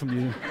would want from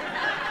you.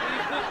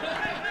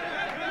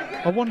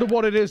 I wonder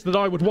what it is that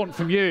I would want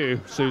from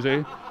you,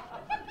 Susie. Come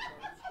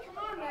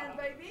on, man,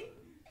 baby.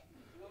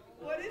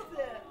 What is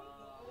it?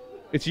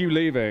 It's you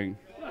leaving.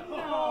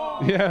 No.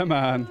 Yeah,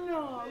 man.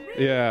 No,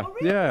 really? Yeah. Oh,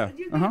 really? Yeah.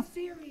 You're Uh-huh. that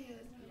serious?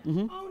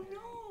 Mhm. Oh, no,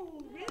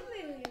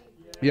 really?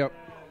 Yep.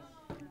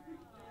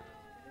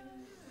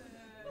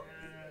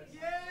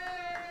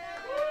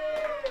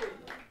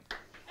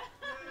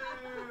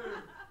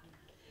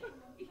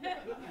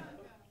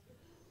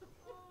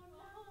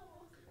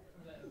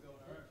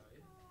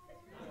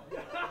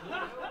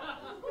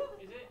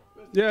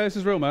 Yeah, this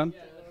is real, man.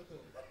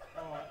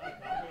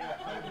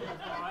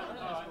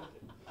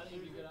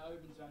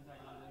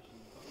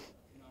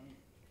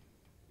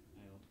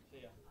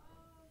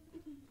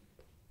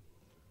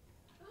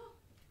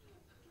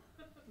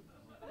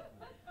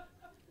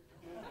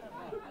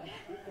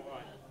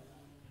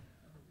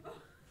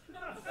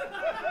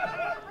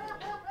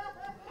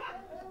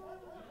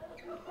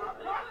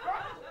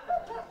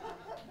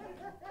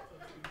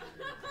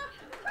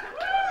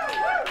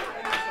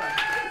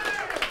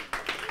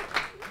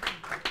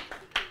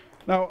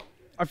 Now,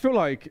 I feel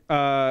like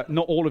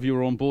not all of you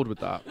are on board with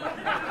that.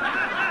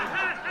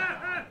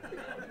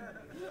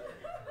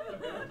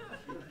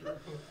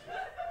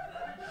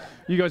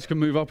 You guys can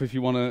move up if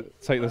you want to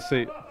take the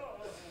seat.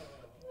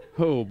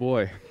 Oh,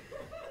 boy.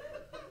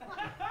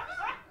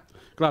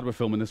 Glad we're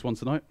filming this one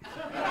tonight.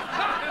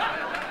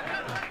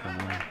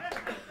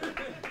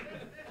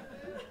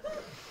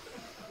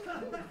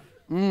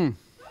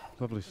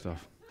 Lovely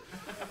stuff.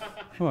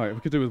 All right,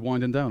 we could do with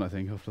winding down, I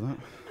think, after that.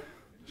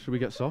 Should we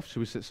get soft? Should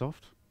we sit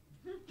soft?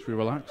 Should we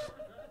relax?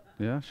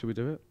 Yeah, should we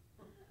do it?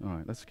 All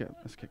right, let's get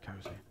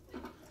cozy.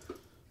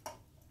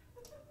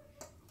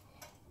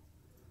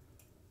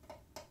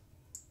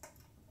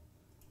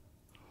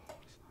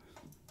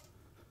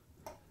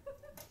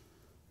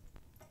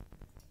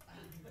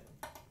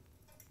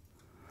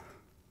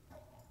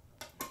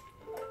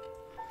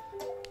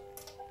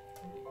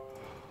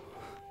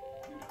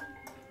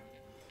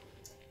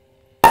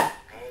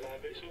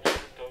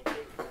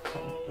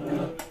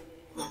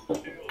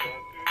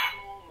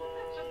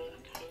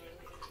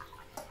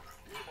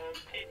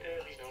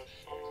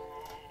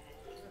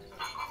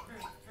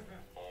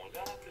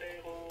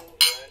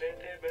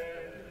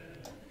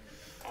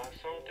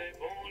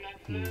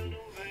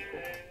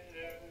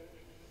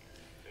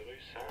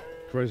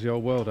 Crazy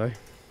old world, eh?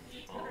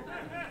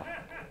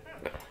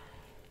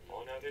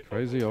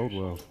 Crazy old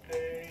world.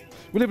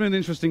 We live in an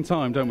interesting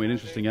time, don't we? An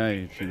interesting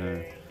age, you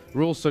know.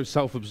 We're all so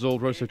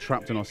self-absorbed, we're all so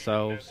trapped in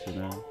ourselves, you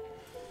know.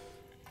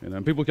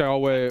 And people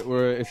go, oh,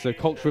 it's a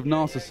culture of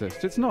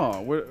narcissists. It's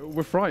not.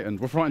 We're frightened.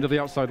 We're frightened of the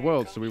outside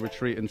world, so we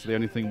retreat into the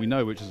only thing we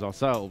know, which is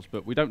ourselves.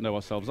 But we don't know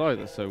ourselves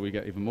either, so we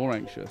get even more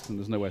anxious, and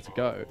there's nowhere to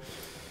go.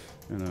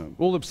 You know,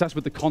 all obsessed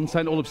with the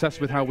content, all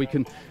obsessed with how we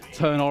can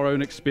turn our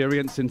own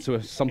experience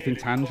into something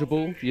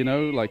tangible, you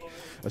know, like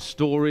a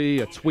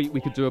story, a tweet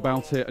we could do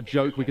about it, a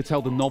joke we could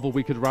tell, the novel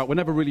we could write. We're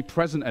never really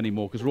present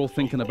anymore because we're all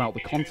thinking about the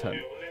content,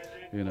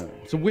 you know.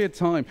 It's a weird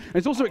time. And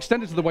it's also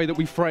extended to the way that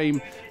we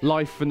frame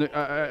life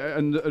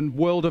and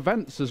world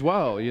events as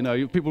well, you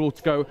know. People will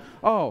go,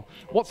 oh,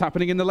 what's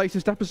happening in the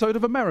latest episode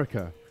of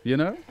America, you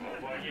know?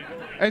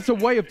 And it's a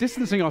way of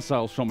distancing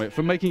ourselves from it,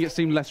 from making it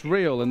seem less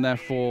real and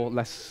therefore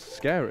less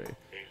scary.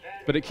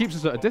 But it keeps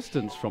us at a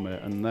distance from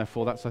it, and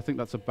therefore I think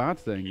that's a bad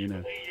thing, you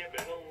know.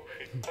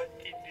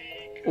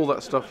 All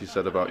that stuff you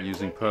said about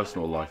using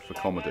personal life for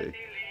comedy,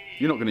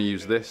 You're not going to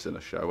use this in a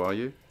show, are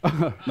you?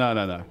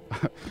 No.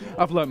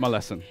 I've learnt my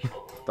lesson.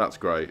 That's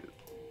great.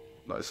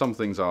 Like, some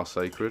things are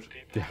sacred.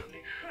 Yeah.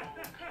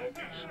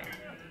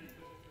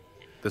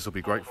 This will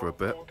be great for a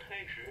bit.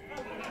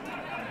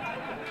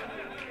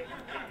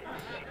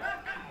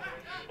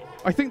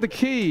 I think the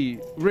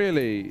key,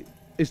 really,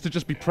 is to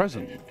just be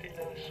present.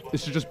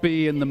 Is to just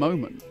be in the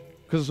moment.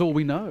 Because it's all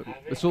we know.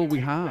 It's all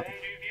we have.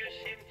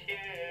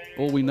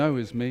 All we know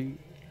is me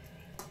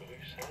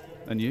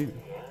and you.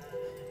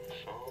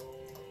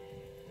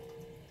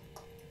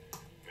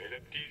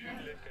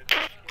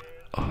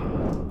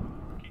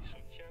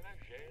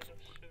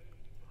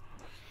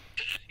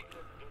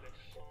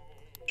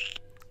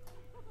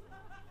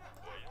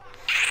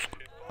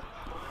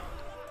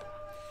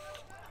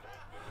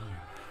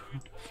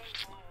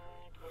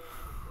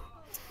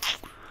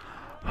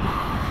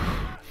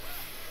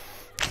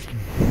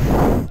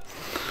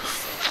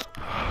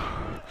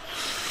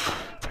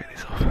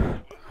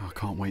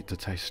 To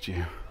taste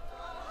you.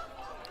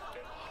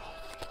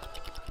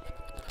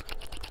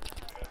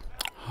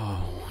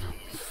 Oh,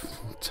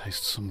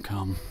 taste some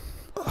cum.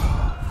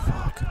 Oh,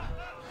 fuck.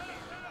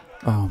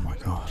 Oh my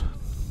god.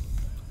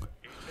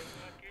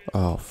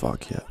 Oh,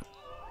 fuck yeah.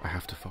 I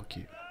have to fuck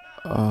you.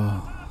 Oh,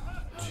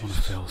 I want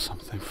to feel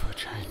something for a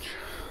change.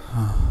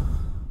 Oh,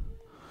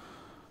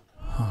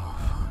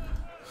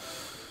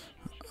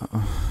 fuck.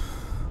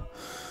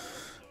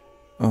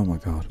 Oh my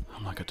god.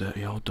 I'm like a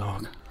dirty old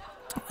dog.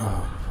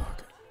 Oh, fuck.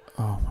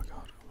 Oh my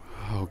god.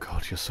 Oh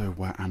god, you're so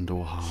wet and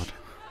or hard.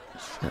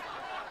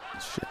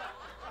 Shit.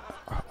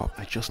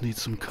 I just need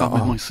some cum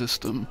in my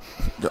system.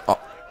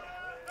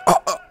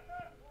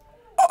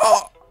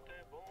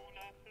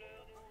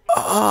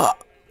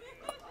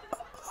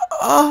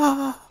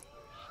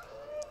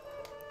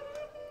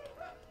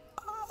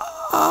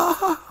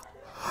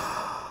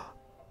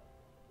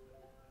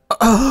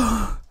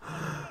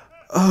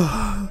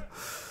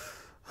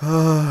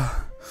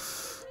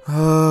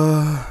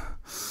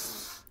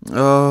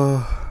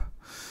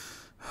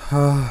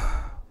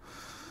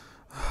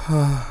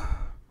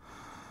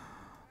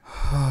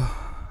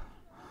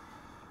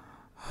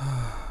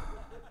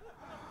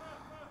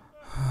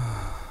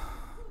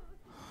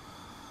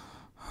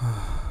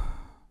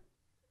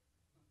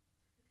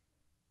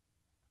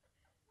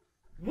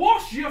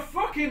 Wash your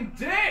fucking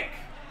dick!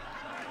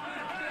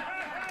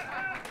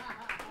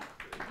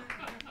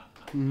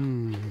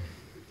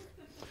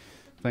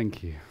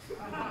 Thank you.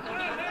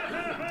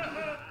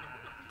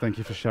 Thank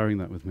you for sharing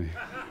that with me.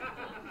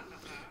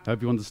 I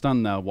hope you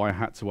understand now why I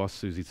had to ask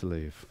Susie to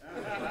leave.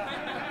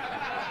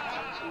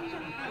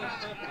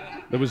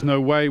 There was no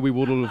way we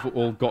would have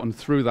all gotten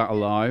through that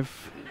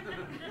alive.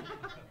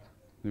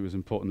 It was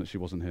important that she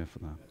wasn't here for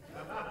that.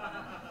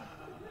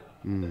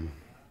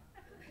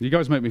 You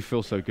guys make me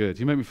feel so good.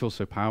 You make me feel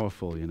so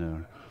powerful, you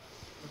know.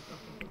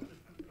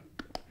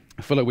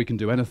 I feel like we can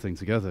do anything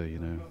together, you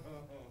know.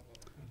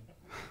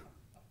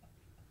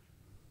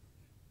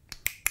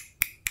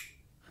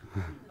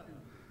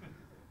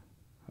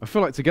 I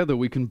feel like together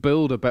we can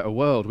build a better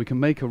world. We can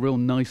make a real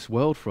nice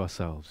world for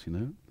ourselves, you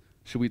know.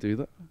 Should we do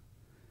that?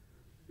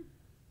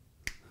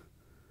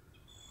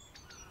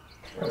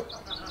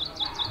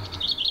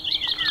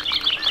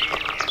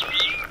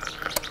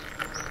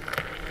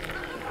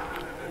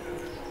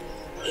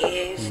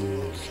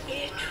 Isn't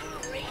it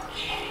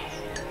rich?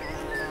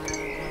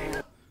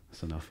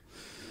 That's enough.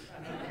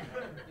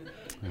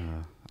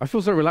 I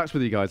feel so relaxed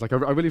with you guys. Like I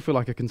really feel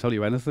like I can tell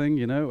you anything,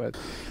 you know.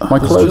 My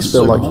clothes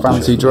feel like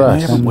fancy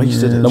dress. No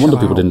wonder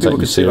people didn't take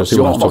me seriously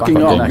when I was talking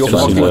about games.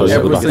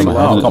 Everything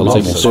I didn't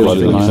take me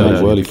seriously when I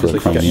was early for a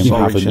cranium. You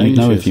haven't, you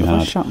know if you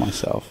had. I shut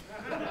myself.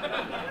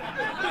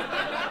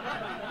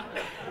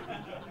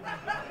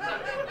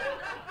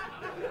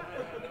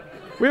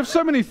 We have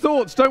so many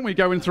thoughts, don't we,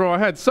 going through our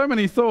heads? So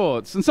many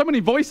thoughts, and so many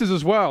voices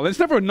as well. It's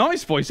never a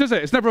nice voice, is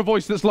it? It's never a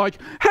voice that's like,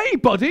 hey,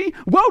 buddy,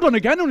 well done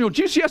again on your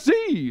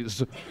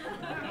GCSEs.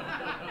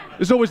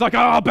 It's always like,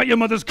 I bet your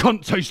mother's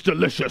cunt tastes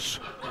delicious.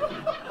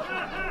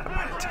 I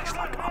bet it tastes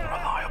like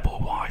unreliable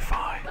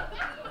Wi-Fi.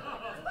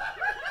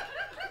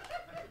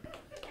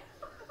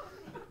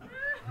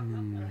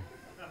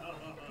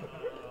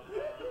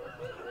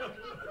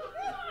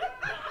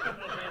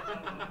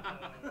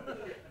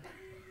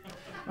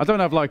 I don't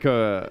have like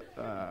a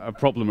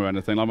problem or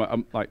anything. I'm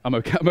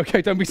okay. I'm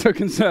okay. Don't be so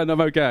concerned.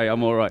 I'm okay.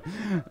 I'm all right.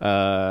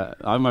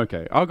 I'm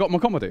okay. I got my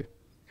comedy,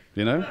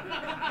 you know.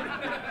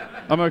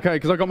 I'm okay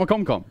because I got my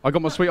com. I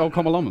got my sweet old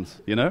com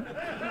almonds, you know.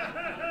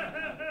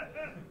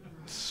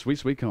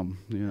 Sweet com.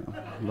 Yeah,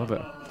 love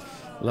it.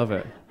 Love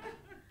it.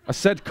 I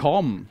said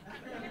com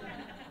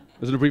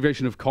as an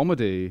abbreviation of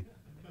comedy.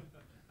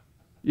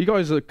 You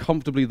guys are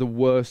comfortably the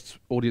worst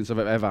audience I've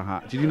ever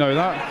had. Did you know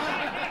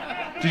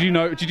that? Did you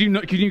know?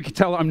 Can you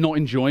tell I'm not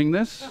enjoying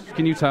this?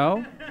 Can you tell?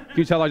 Can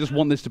you tell I just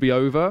want this to be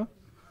over?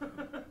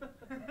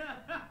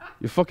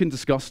 You're fucking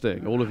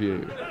disgusting, all of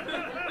you.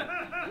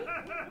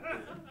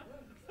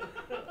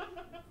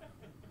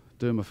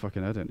 Doing my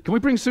fucking head in. Can we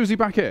bring Susie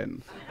back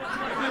in?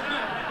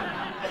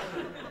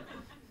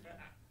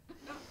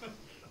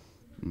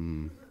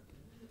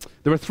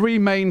 There are three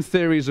main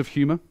theories of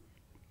humour.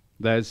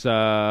 There's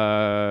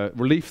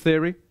relief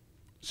theory,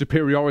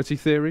 superiority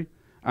theory,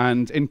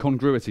 and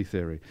incongruity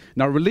theory.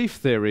 Now, relief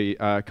theory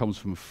comes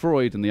from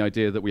Freud and the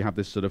idea that we have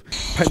this sort of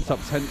pent-up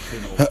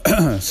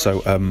tension.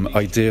 So,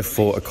 idea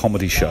for a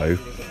comedy show.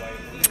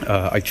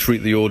 I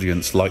treat the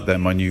audience like they're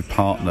my new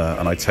partner,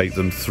 and I take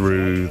them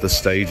through the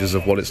stages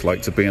of what it's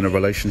like to be in a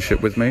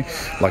relationship with me.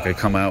 Like, I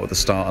come out at the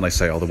start and I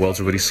say, oh, the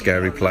world's a really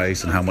scary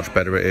place and how much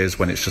better it is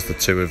when it's just the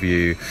two of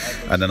you.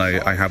 And then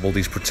I have all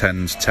these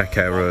pretend tech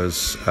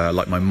errors,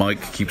 like my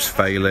mic keeps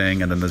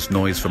failing, and then there's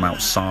noise from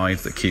outside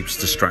that keeps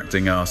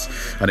distracting us,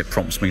 and it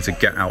prompts me to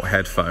get out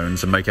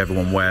headphones and make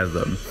everyone wear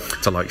them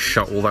to like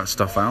shut all that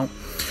stuff out,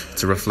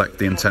 to reflect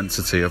the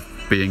intensity of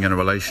being in a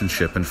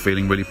relationship and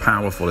feeling really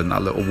powerful in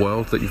that little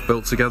world that you've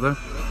built together.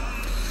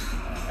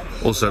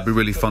 Also, it'd be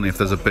really funny if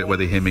there's a bit where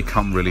they hear me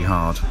come really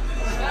hard.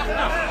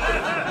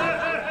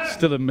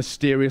 Still a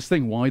mysterious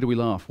thing. Why do we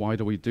laugh? Why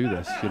do we do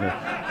this? You know.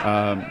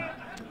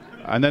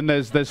 And then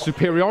there's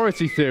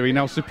superiority theory.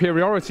 Now,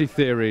 superiority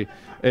theory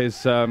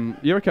is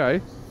you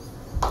okay?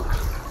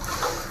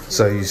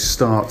 So you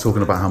start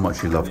talking about how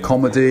much you love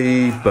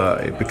comedy,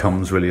 but it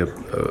becomes really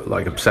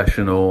like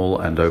obsessional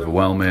and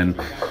overwhelming.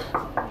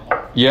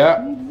 Yeah,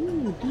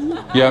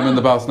 I'm in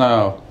the bath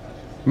now.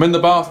 I'm in the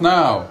bath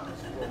now.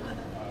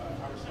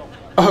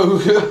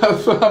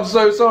 Oh, I'm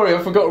so sorry.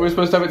 I forgot we were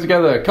supposed to have it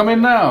together. Come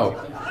in now.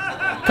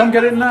 Come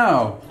get in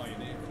now.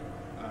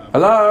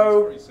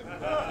 Hello?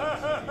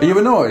 Are you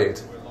annoyed?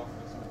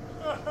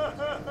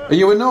 Are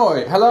you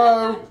annoyed?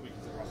 Hello?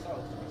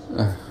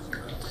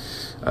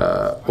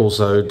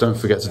 Also, don't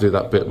forget to do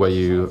that bit where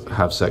you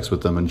have sex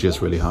with them and jizz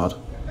really hard.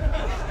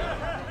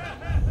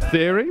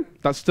 Theory.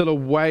 That's still a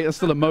way, that's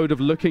still a mode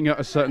of looking at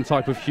a certain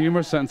type of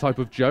humour, a certain type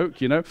of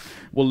joke, you know.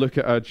 We'll look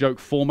at a joke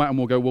format and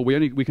we'll go, well,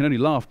 we can only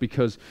laugh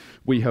because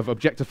we have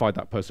objectified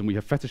that person, we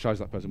have fetishized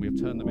that person, we have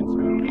turned them into...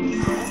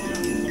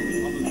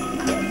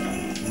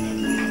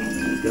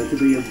 It's going to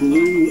be a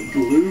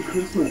blue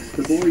Christmas.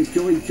 The boys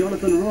joined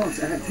Jonathan Ross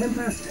at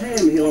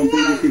 10:10 here on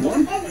BBC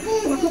One.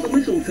 Well, I've got the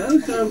mistletoe,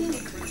 so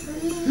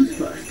who's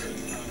first?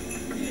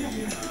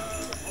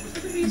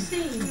 What have you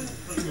seen?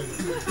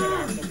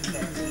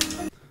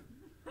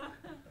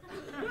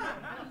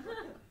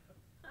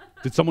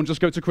 Did someone just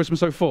go to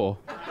Christmas 04?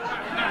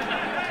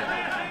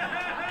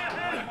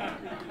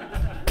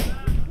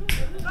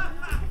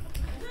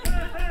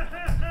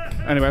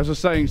 Anyway, as I was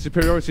saying,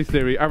 superiority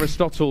theory,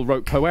 Aristotle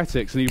wrote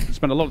Poetics, and he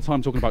spent a lot of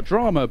time talking about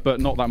drama, but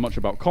not that much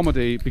about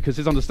comedy, because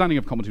his understanding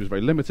of comedy was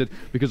very limited,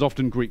 because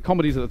often Greek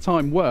comedies at the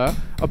time were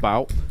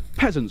about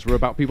peasants, were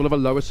about people of a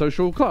lower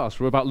social class,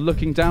 were about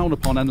looking down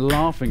upon and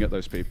laughing at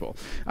those people.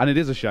 And it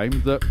is a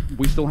shame that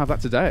we still have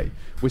that today.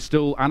 We're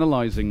still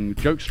analysing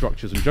joke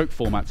structures and joke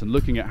formats and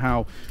looking at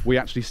how we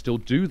actually still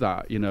do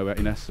that, you know,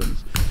 in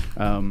essence.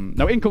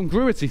 Now,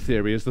 incongruity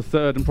theory is the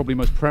third and probably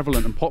most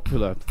prevalent and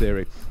popular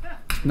theory.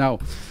 Now,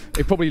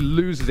 it probably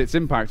loses its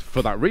impact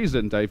for that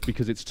reason, Dave,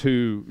 because it's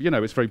too, you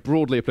know, it's very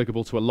broadly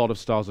applicable to a lot of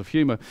styles of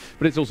humour,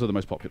 but it's also the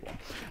most popular one.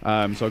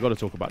 So I've got to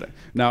talk about it.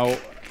 Now,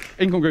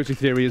 incongruity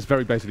theory is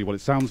very basically what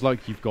it sounds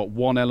like. You've got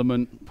one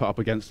element put up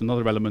against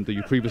another element that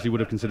you previously would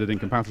have considered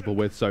incompatible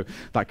with, so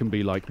that can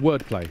be like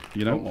wordplay,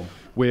 you know?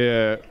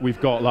 We've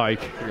got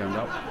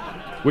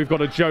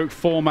a joke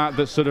format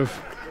that's sort of,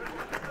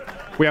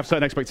 we have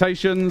certain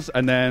expectations,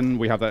 and then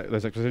we have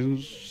those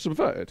expectations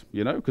subverted,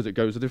 you know, because it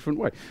goes a different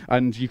way.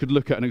 And you could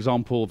look at an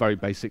example, very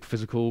basic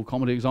physical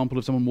comedy example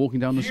of someone walking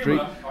down the street,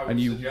 and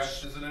you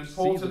suggest is an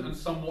important and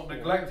somewhat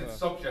neglected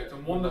subject,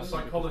 and one that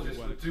psychologists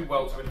would do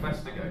well to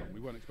investigate.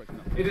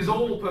 It is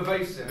all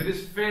pervasive, it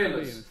is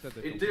fearless,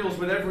 it deals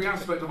with every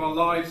aspect of our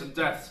lives and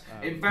deaths.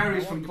 It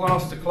varies from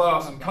class to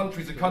class and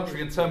country to country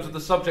in terms of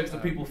the subjects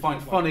that people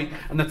find funny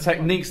and the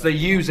techniques they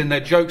use in their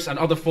jokes and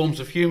other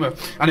forms of humour.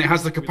 And it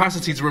has the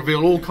capacity to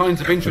reveal all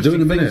kinds of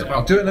interesting things about...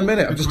 I'll do it in a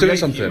minute. I'm just doing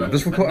something. I'm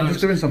just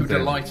doing something.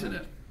 Delight in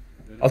it.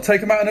 I'll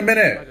take them out in a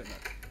minute.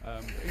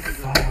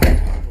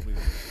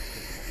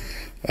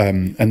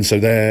 And so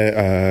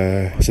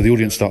so the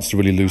audience starts to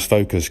really lose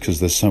focus because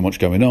there's so much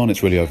going on.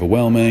 It's really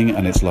overwhelming,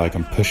 and it's like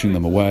I'm pushing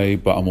them away,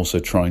 but I'm also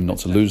trying not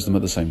to lose them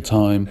at the same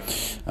time.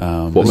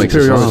 What makes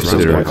a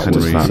theory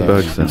Henry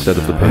Bergson instead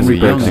of the Henry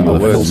Bergson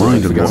with a full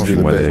mind and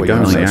watching where they're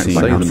going, they actually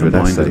save them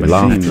with their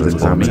laughing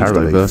and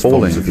terror,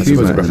 falling,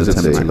 humour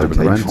representing low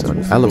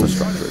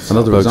elements.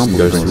 Another example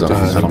goes to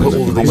put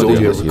all of these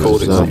audio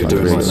recordings that you're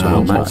doing right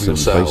now back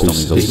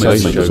themselves. These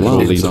messages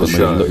lead to the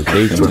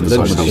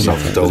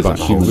show. about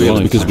human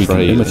life, because we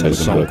can imitate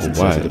them in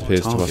a way. It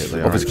appears to us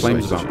of his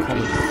claims about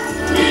comedy.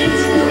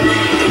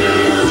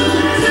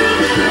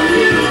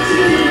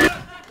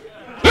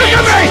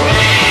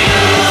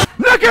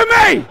 Look at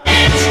me!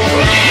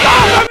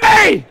 Laugh at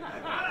me!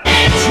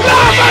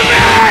 Laugh at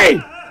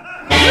me!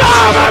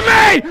 Laugh at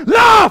me!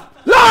 Laugh!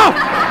 Laugh!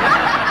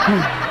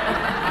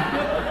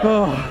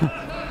 Oh,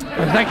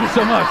 thank you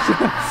so much.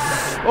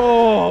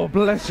 Oh,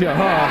 bless your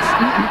heart.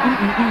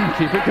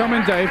 Keep it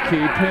coming, Dave.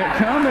 Keep it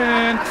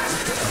coming.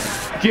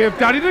 Give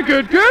Daddy the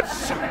good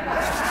goods.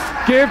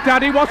 Give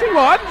Daddy what he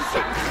wants.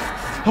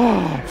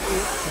 Oh.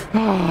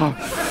 Thank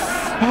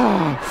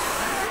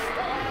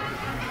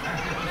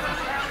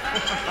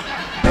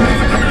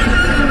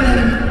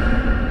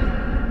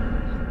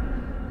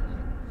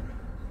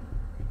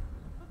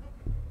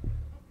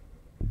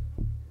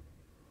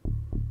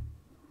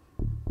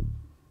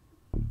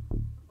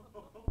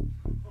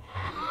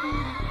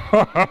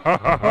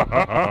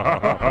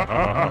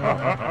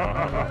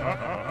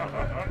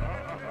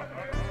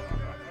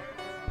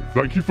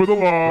you for the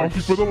laugh. Thank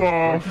you for the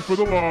laugh. Thank you for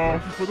the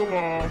laugh. Thank you for the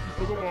laugh. Thank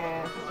you for the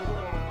laugh.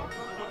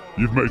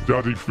 You've made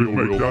Daddy feel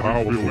real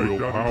powerful.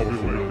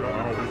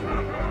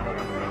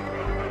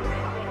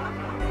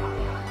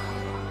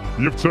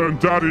 You've turned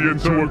Daddy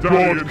into a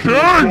god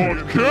king.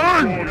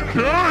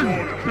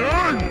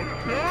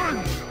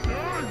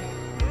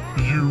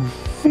 You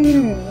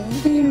fool.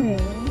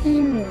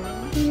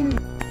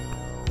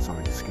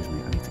 Sorry, excuse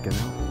me, I need to get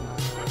out.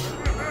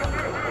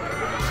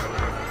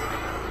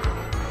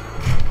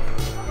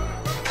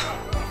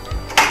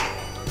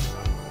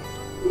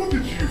 What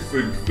did you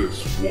think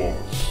this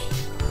was?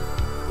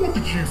 What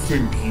did you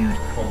think you'd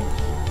come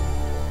to?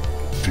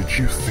 Did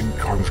you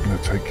think I was going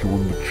to take you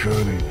on the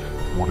journey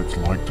of what it's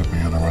like to be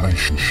in a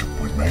relationship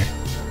with me?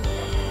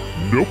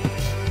 Nope.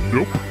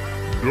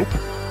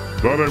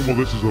 That ain't what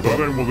this is about.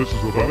 This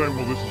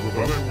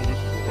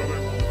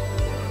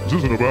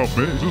isn't about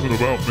me. This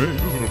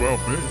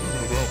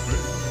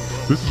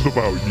is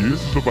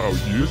about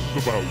you.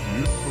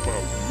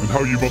 And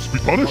how you must be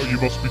punished.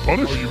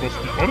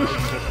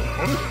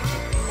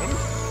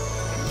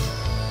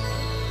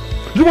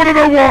 You wanna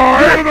know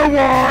why?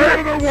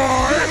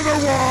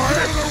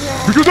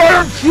 Because I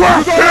am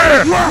trapped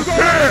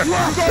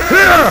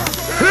here!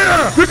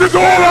 This is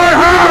all I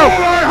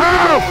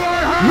have!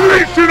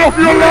 Leeching off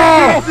your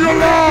laugh!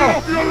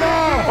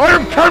 I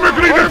am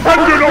chemically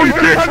dependent on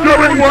gigs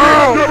doing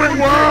well!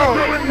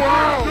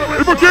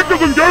 If a gig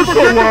doesn't go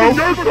so well,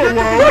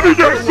 then he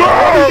gets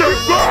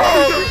served!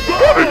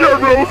 Then he gets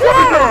real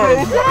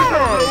served!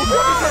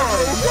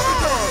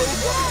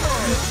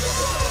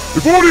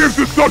 If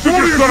audiences such as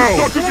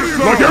yourself,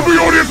 like every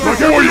audience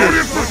before you,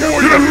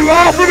 didn't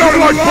laugh it up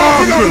like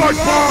bastards,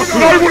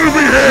 then I wouldn't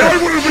be here,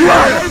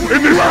 trapped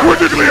in this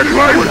critically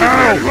acclaimed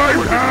hell.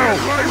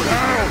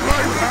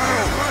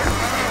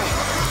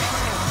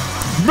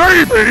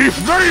 Maybe,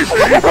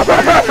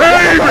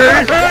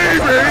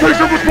 take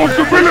some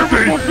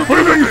responsibility for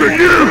the things that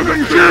you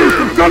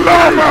choose to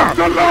laugh at.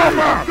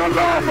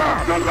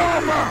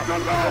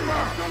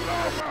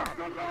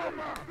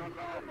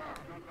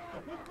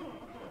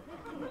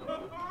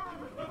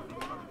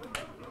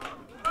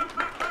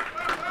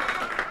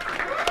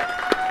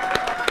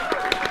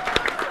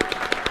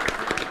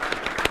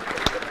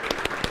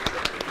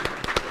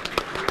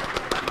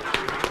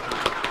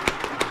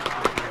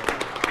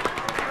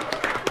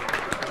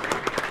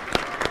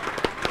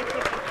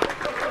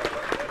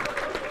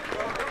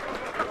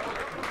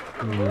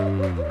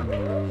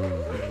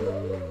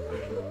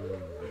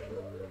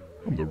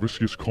 I'm the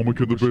riskiest comic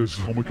in the biz.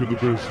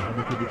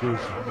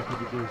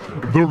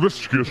 The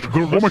riskiest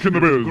comic in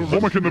the biz.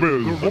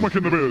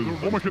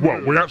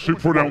 Well, we actually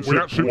pronounce it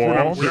was.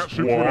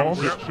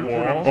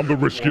 I'm the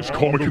riskiest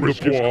comic in the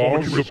biz.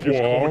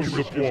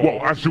 Well,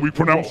 actually we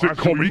pronounce it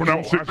comic.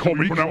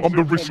 I'm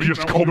the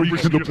riskiest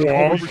comic in the biz.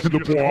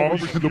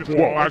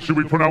 Well,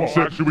 actually we pronounce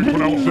it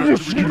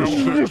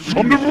riskiest.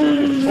 I'm the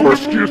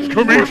riskiest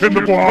comic in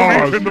the biz.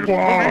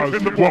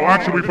 Well,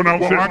 actually we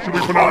pronounce it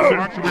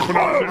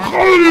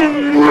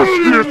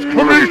riskiest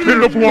comic in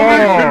the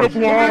blog.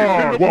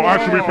 Well,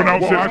 actually we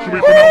pronounce it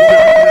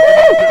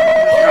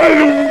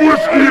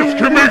riskiest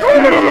comic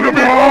in the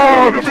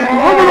blog.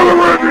 I'm the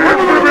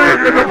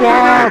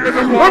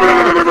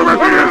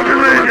riskiest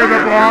comic in the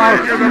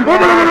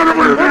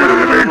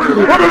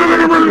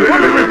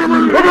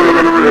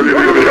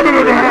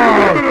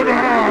blog.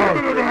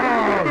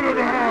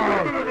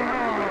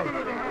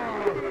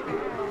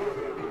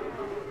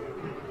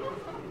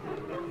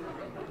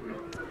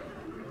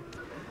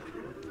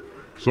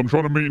 So I'm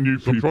trying to meet new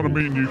people.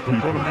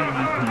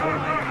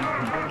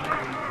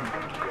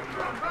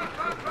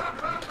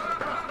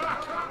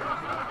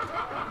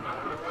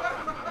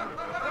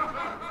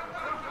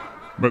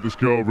 Met this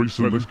girl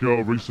recently. Went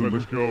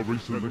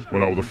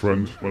out with a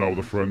friend.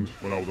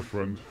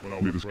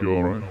 Meet this girl,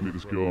 alright?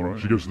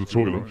 She goes to the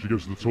toilet.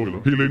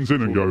 He leans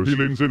in and goes,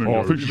 oh,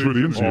 I think she's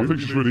really into you. And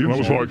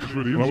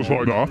I was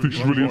like, no, I think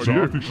she's really into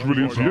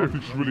you.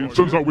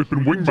 Turns out we've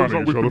been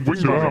wingmanning each other for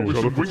 2 hours.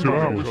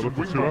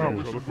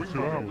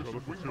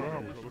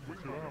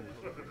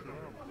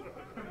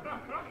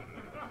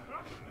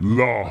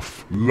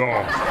 Laugh.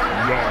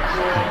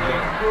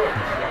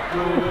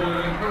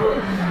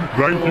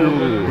 Thank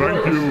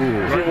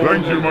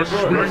you, my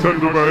sweet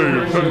tender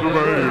babes,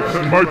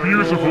 my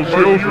beautiful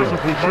children.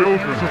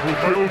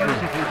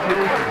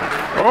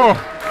 Oh,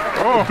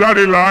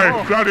 daddy like.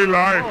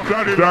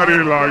 Okay.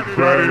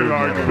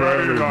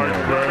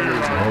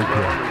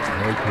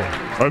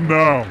 And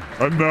now,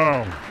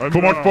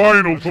 for my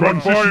final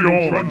transition,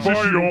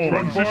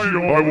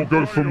 I will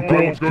go from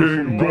God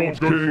King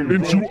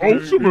into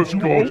ultimate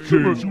God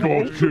King.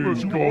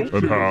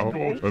 And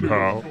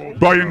how?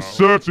 By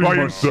inserting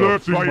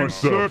myself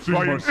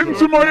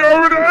into my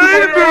own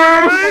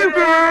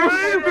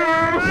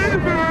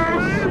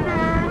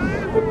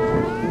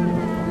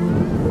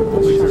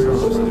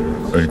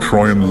and you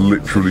try and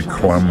literally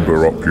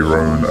clamber up your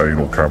own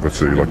anal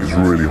cavity, like it's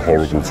really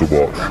horrible to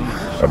watch.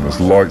 And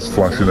there's lights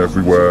flashing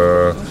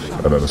everywhere,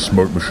 and then a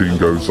smoke machine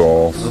goes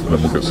off, and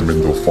then we'll get some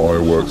indoor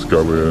fireworks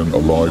going, a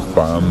live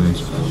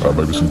band,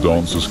 maybe some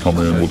dancers come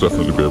in. We'll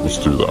definitely be able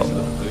to do that.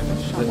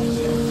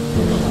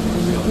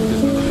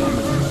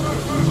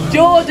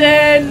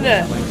 Jordan!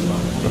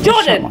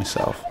 Jordan!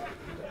 Myself.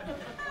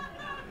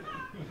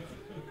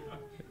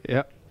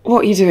 Yeah. What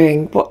are you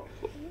doing?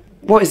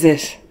 What is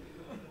this?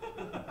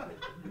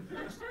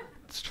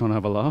 Just trying to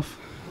have a laugh.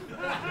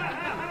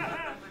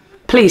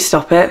 Please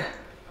stop it.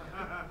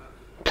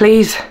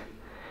 Please.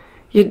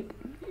 You're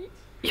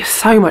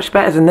so much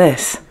better than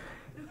this.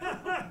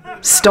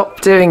 Stop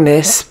doing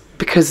this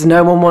because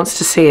no one wants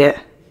to see it.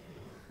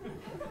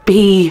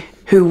 Be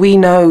who we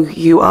know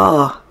you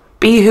are.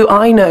 Be who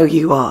I know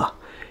you are.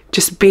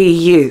 Just be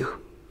you.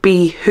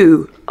 Be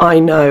who I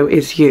know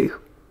is you.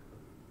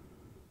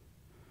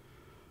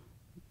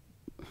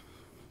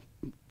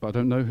 But I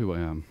don't know who I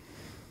am.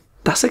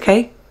 That's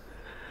okay.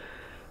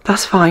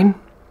 That's fine.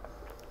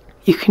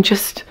 You can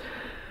just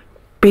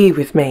be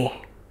with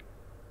me.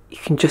 You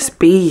can just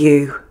be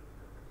you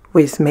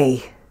with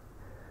me.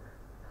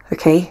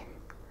 Okay?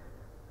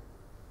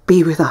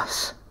 Be with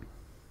us.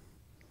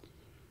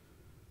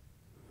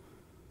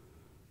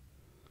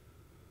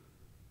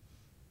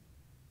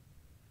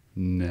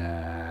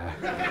 Nah.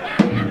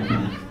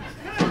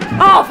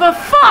 Oh, for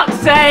fuck's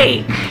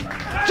sake!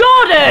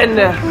 Jordan!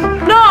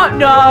 No!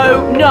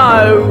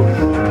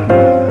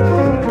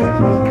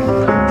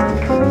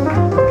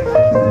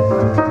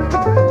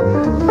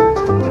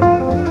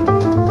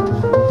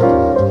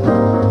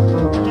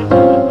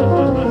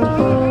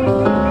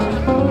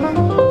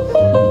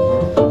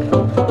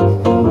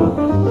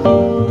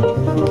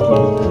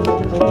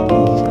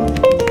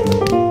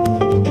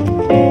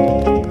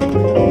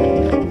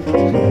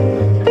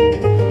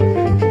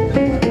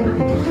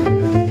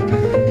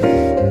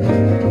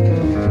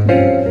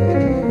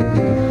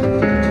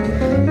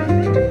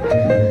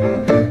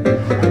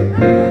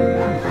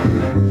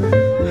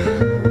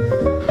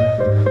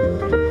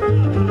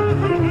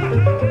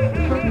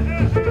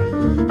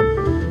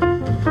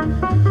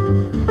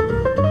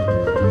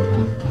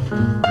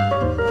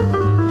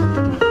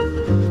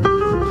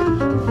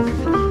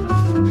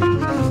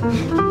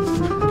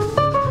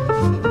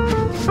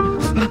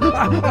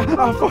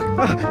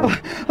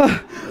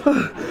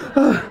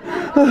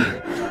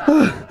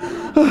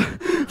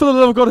 For the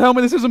love of God, help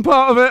me, this isn't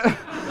part of it.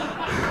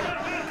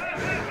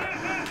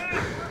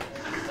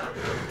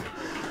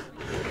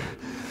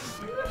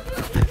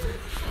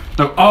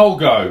 No, I'll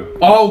go.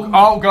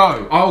 I'll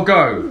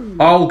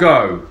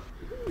go.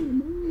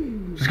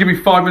 Just give me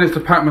 5 minutes to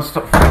pack my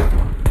stuff.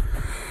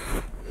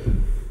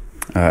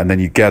 And then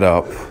you get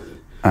up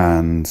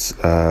and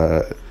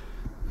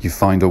you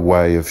find a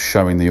way of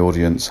showing the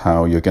audience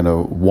how you're going to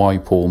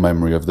wipe all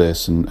memory of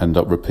this and end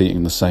up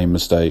repeating the same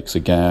mistakes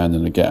again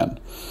and again.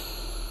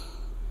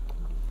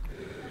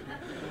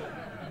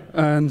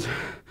 And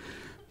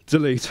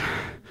delete.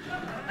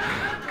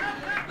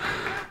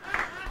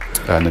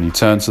 And then you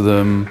turn to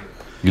them,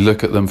 you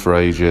look at them for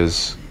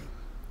ages,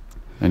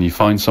 and you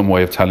find some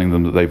way of telling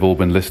them that they've all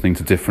been listening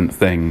to different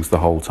things the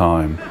whole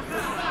time.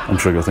 I'm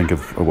sure you'll think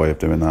of a way of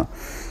doing that.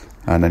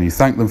 And then you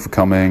thank them for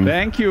coming.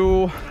 Thank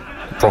you.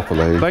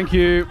 Properly. Thank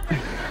you.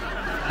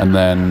 And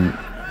then,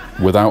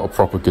 without a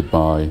proper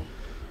goodbye,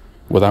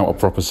 without a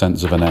proper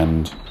sense of an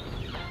end,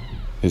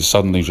 it's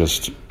suddenly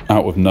just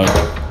out of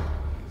nowhere.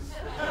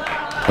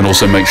 And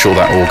also make sure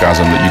that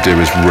orgasm that you do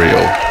is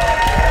real.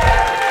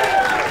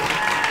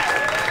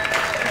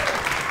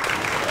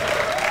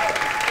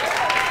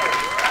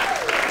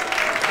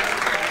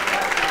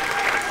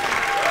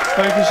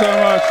 Thank you so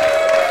much.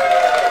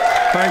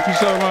 Thank you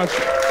so much.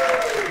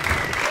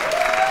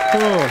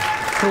 Oh,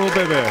 cool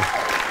baby.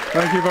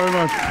 Thank you very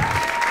much.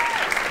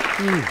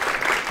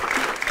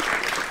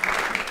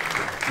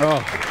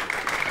 Oh.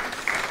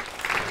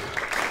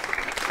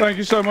 Thank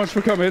you so much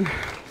for coming.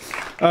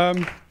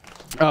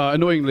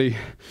 Annoyingly,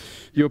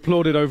 you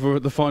applauded over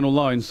the final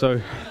line, so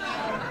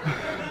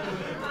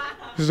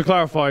just to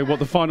clarify what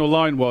the final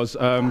line was,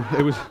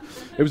 it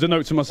was a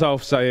note to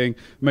myself saying,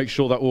 make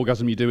sure that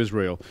orgasm you do is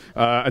real.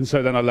 And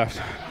so then I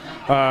left.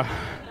 But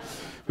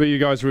you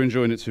guys were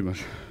enjoying it too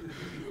much.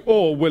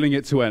 Or willing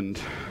it to end.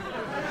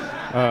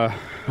 I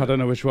don't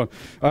know which one.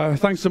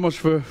 Thanks so much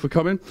for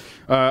coming.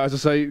 As I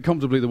say,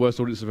 comfortably the worst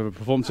audience I've ever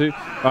performed to.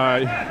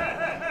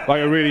 I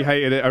really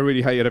hated it. I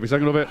really hated every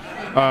second of it.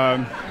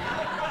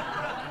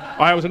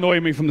 It was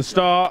annoying me from the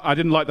start. I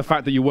didn't like the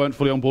fact that you weren't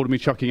fully on board with me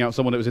chucking out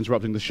someone that was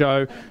interrupting the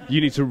show. You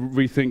need to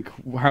rethink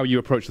how you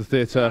approach the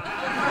theatre.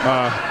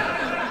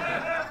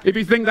 If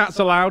you think that's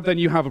allowed, then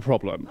you have a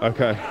problem.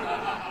 Okay.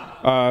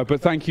 But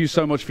thank you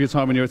so much for your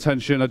time and your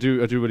attention. I do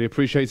really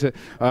appreciate it.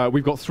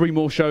 We've got 3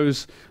 more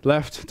shows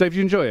left. Dave, did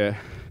you enjoy it?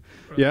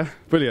 Yeah?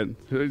 Brilliant.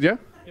 Yeah?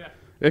 Yeah.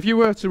 If you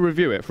were to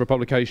review it for a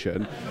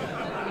publication,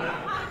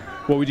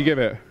 what would you give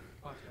it?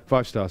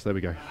 5 stars. There we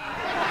go.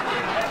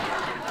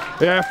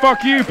 Yeah,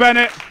 fuck you,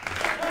 Bennett.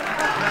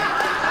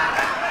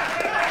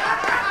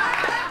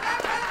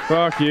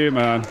 Fuck you,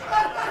 man.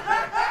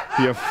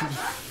 You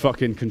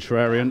fucking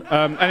contrarian.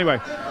 Anyway.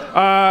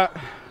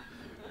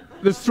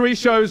 There's 3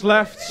 shows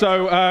left,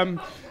 so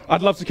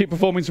I'd love to keep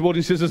performing to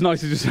audiences as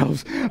nice as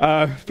yourselves.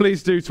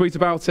 Please do tweet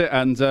about it,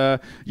 and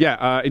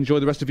enjoy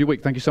the rest of your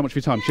week. Thank you so much for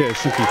your time. Cheers.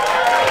 Thank you.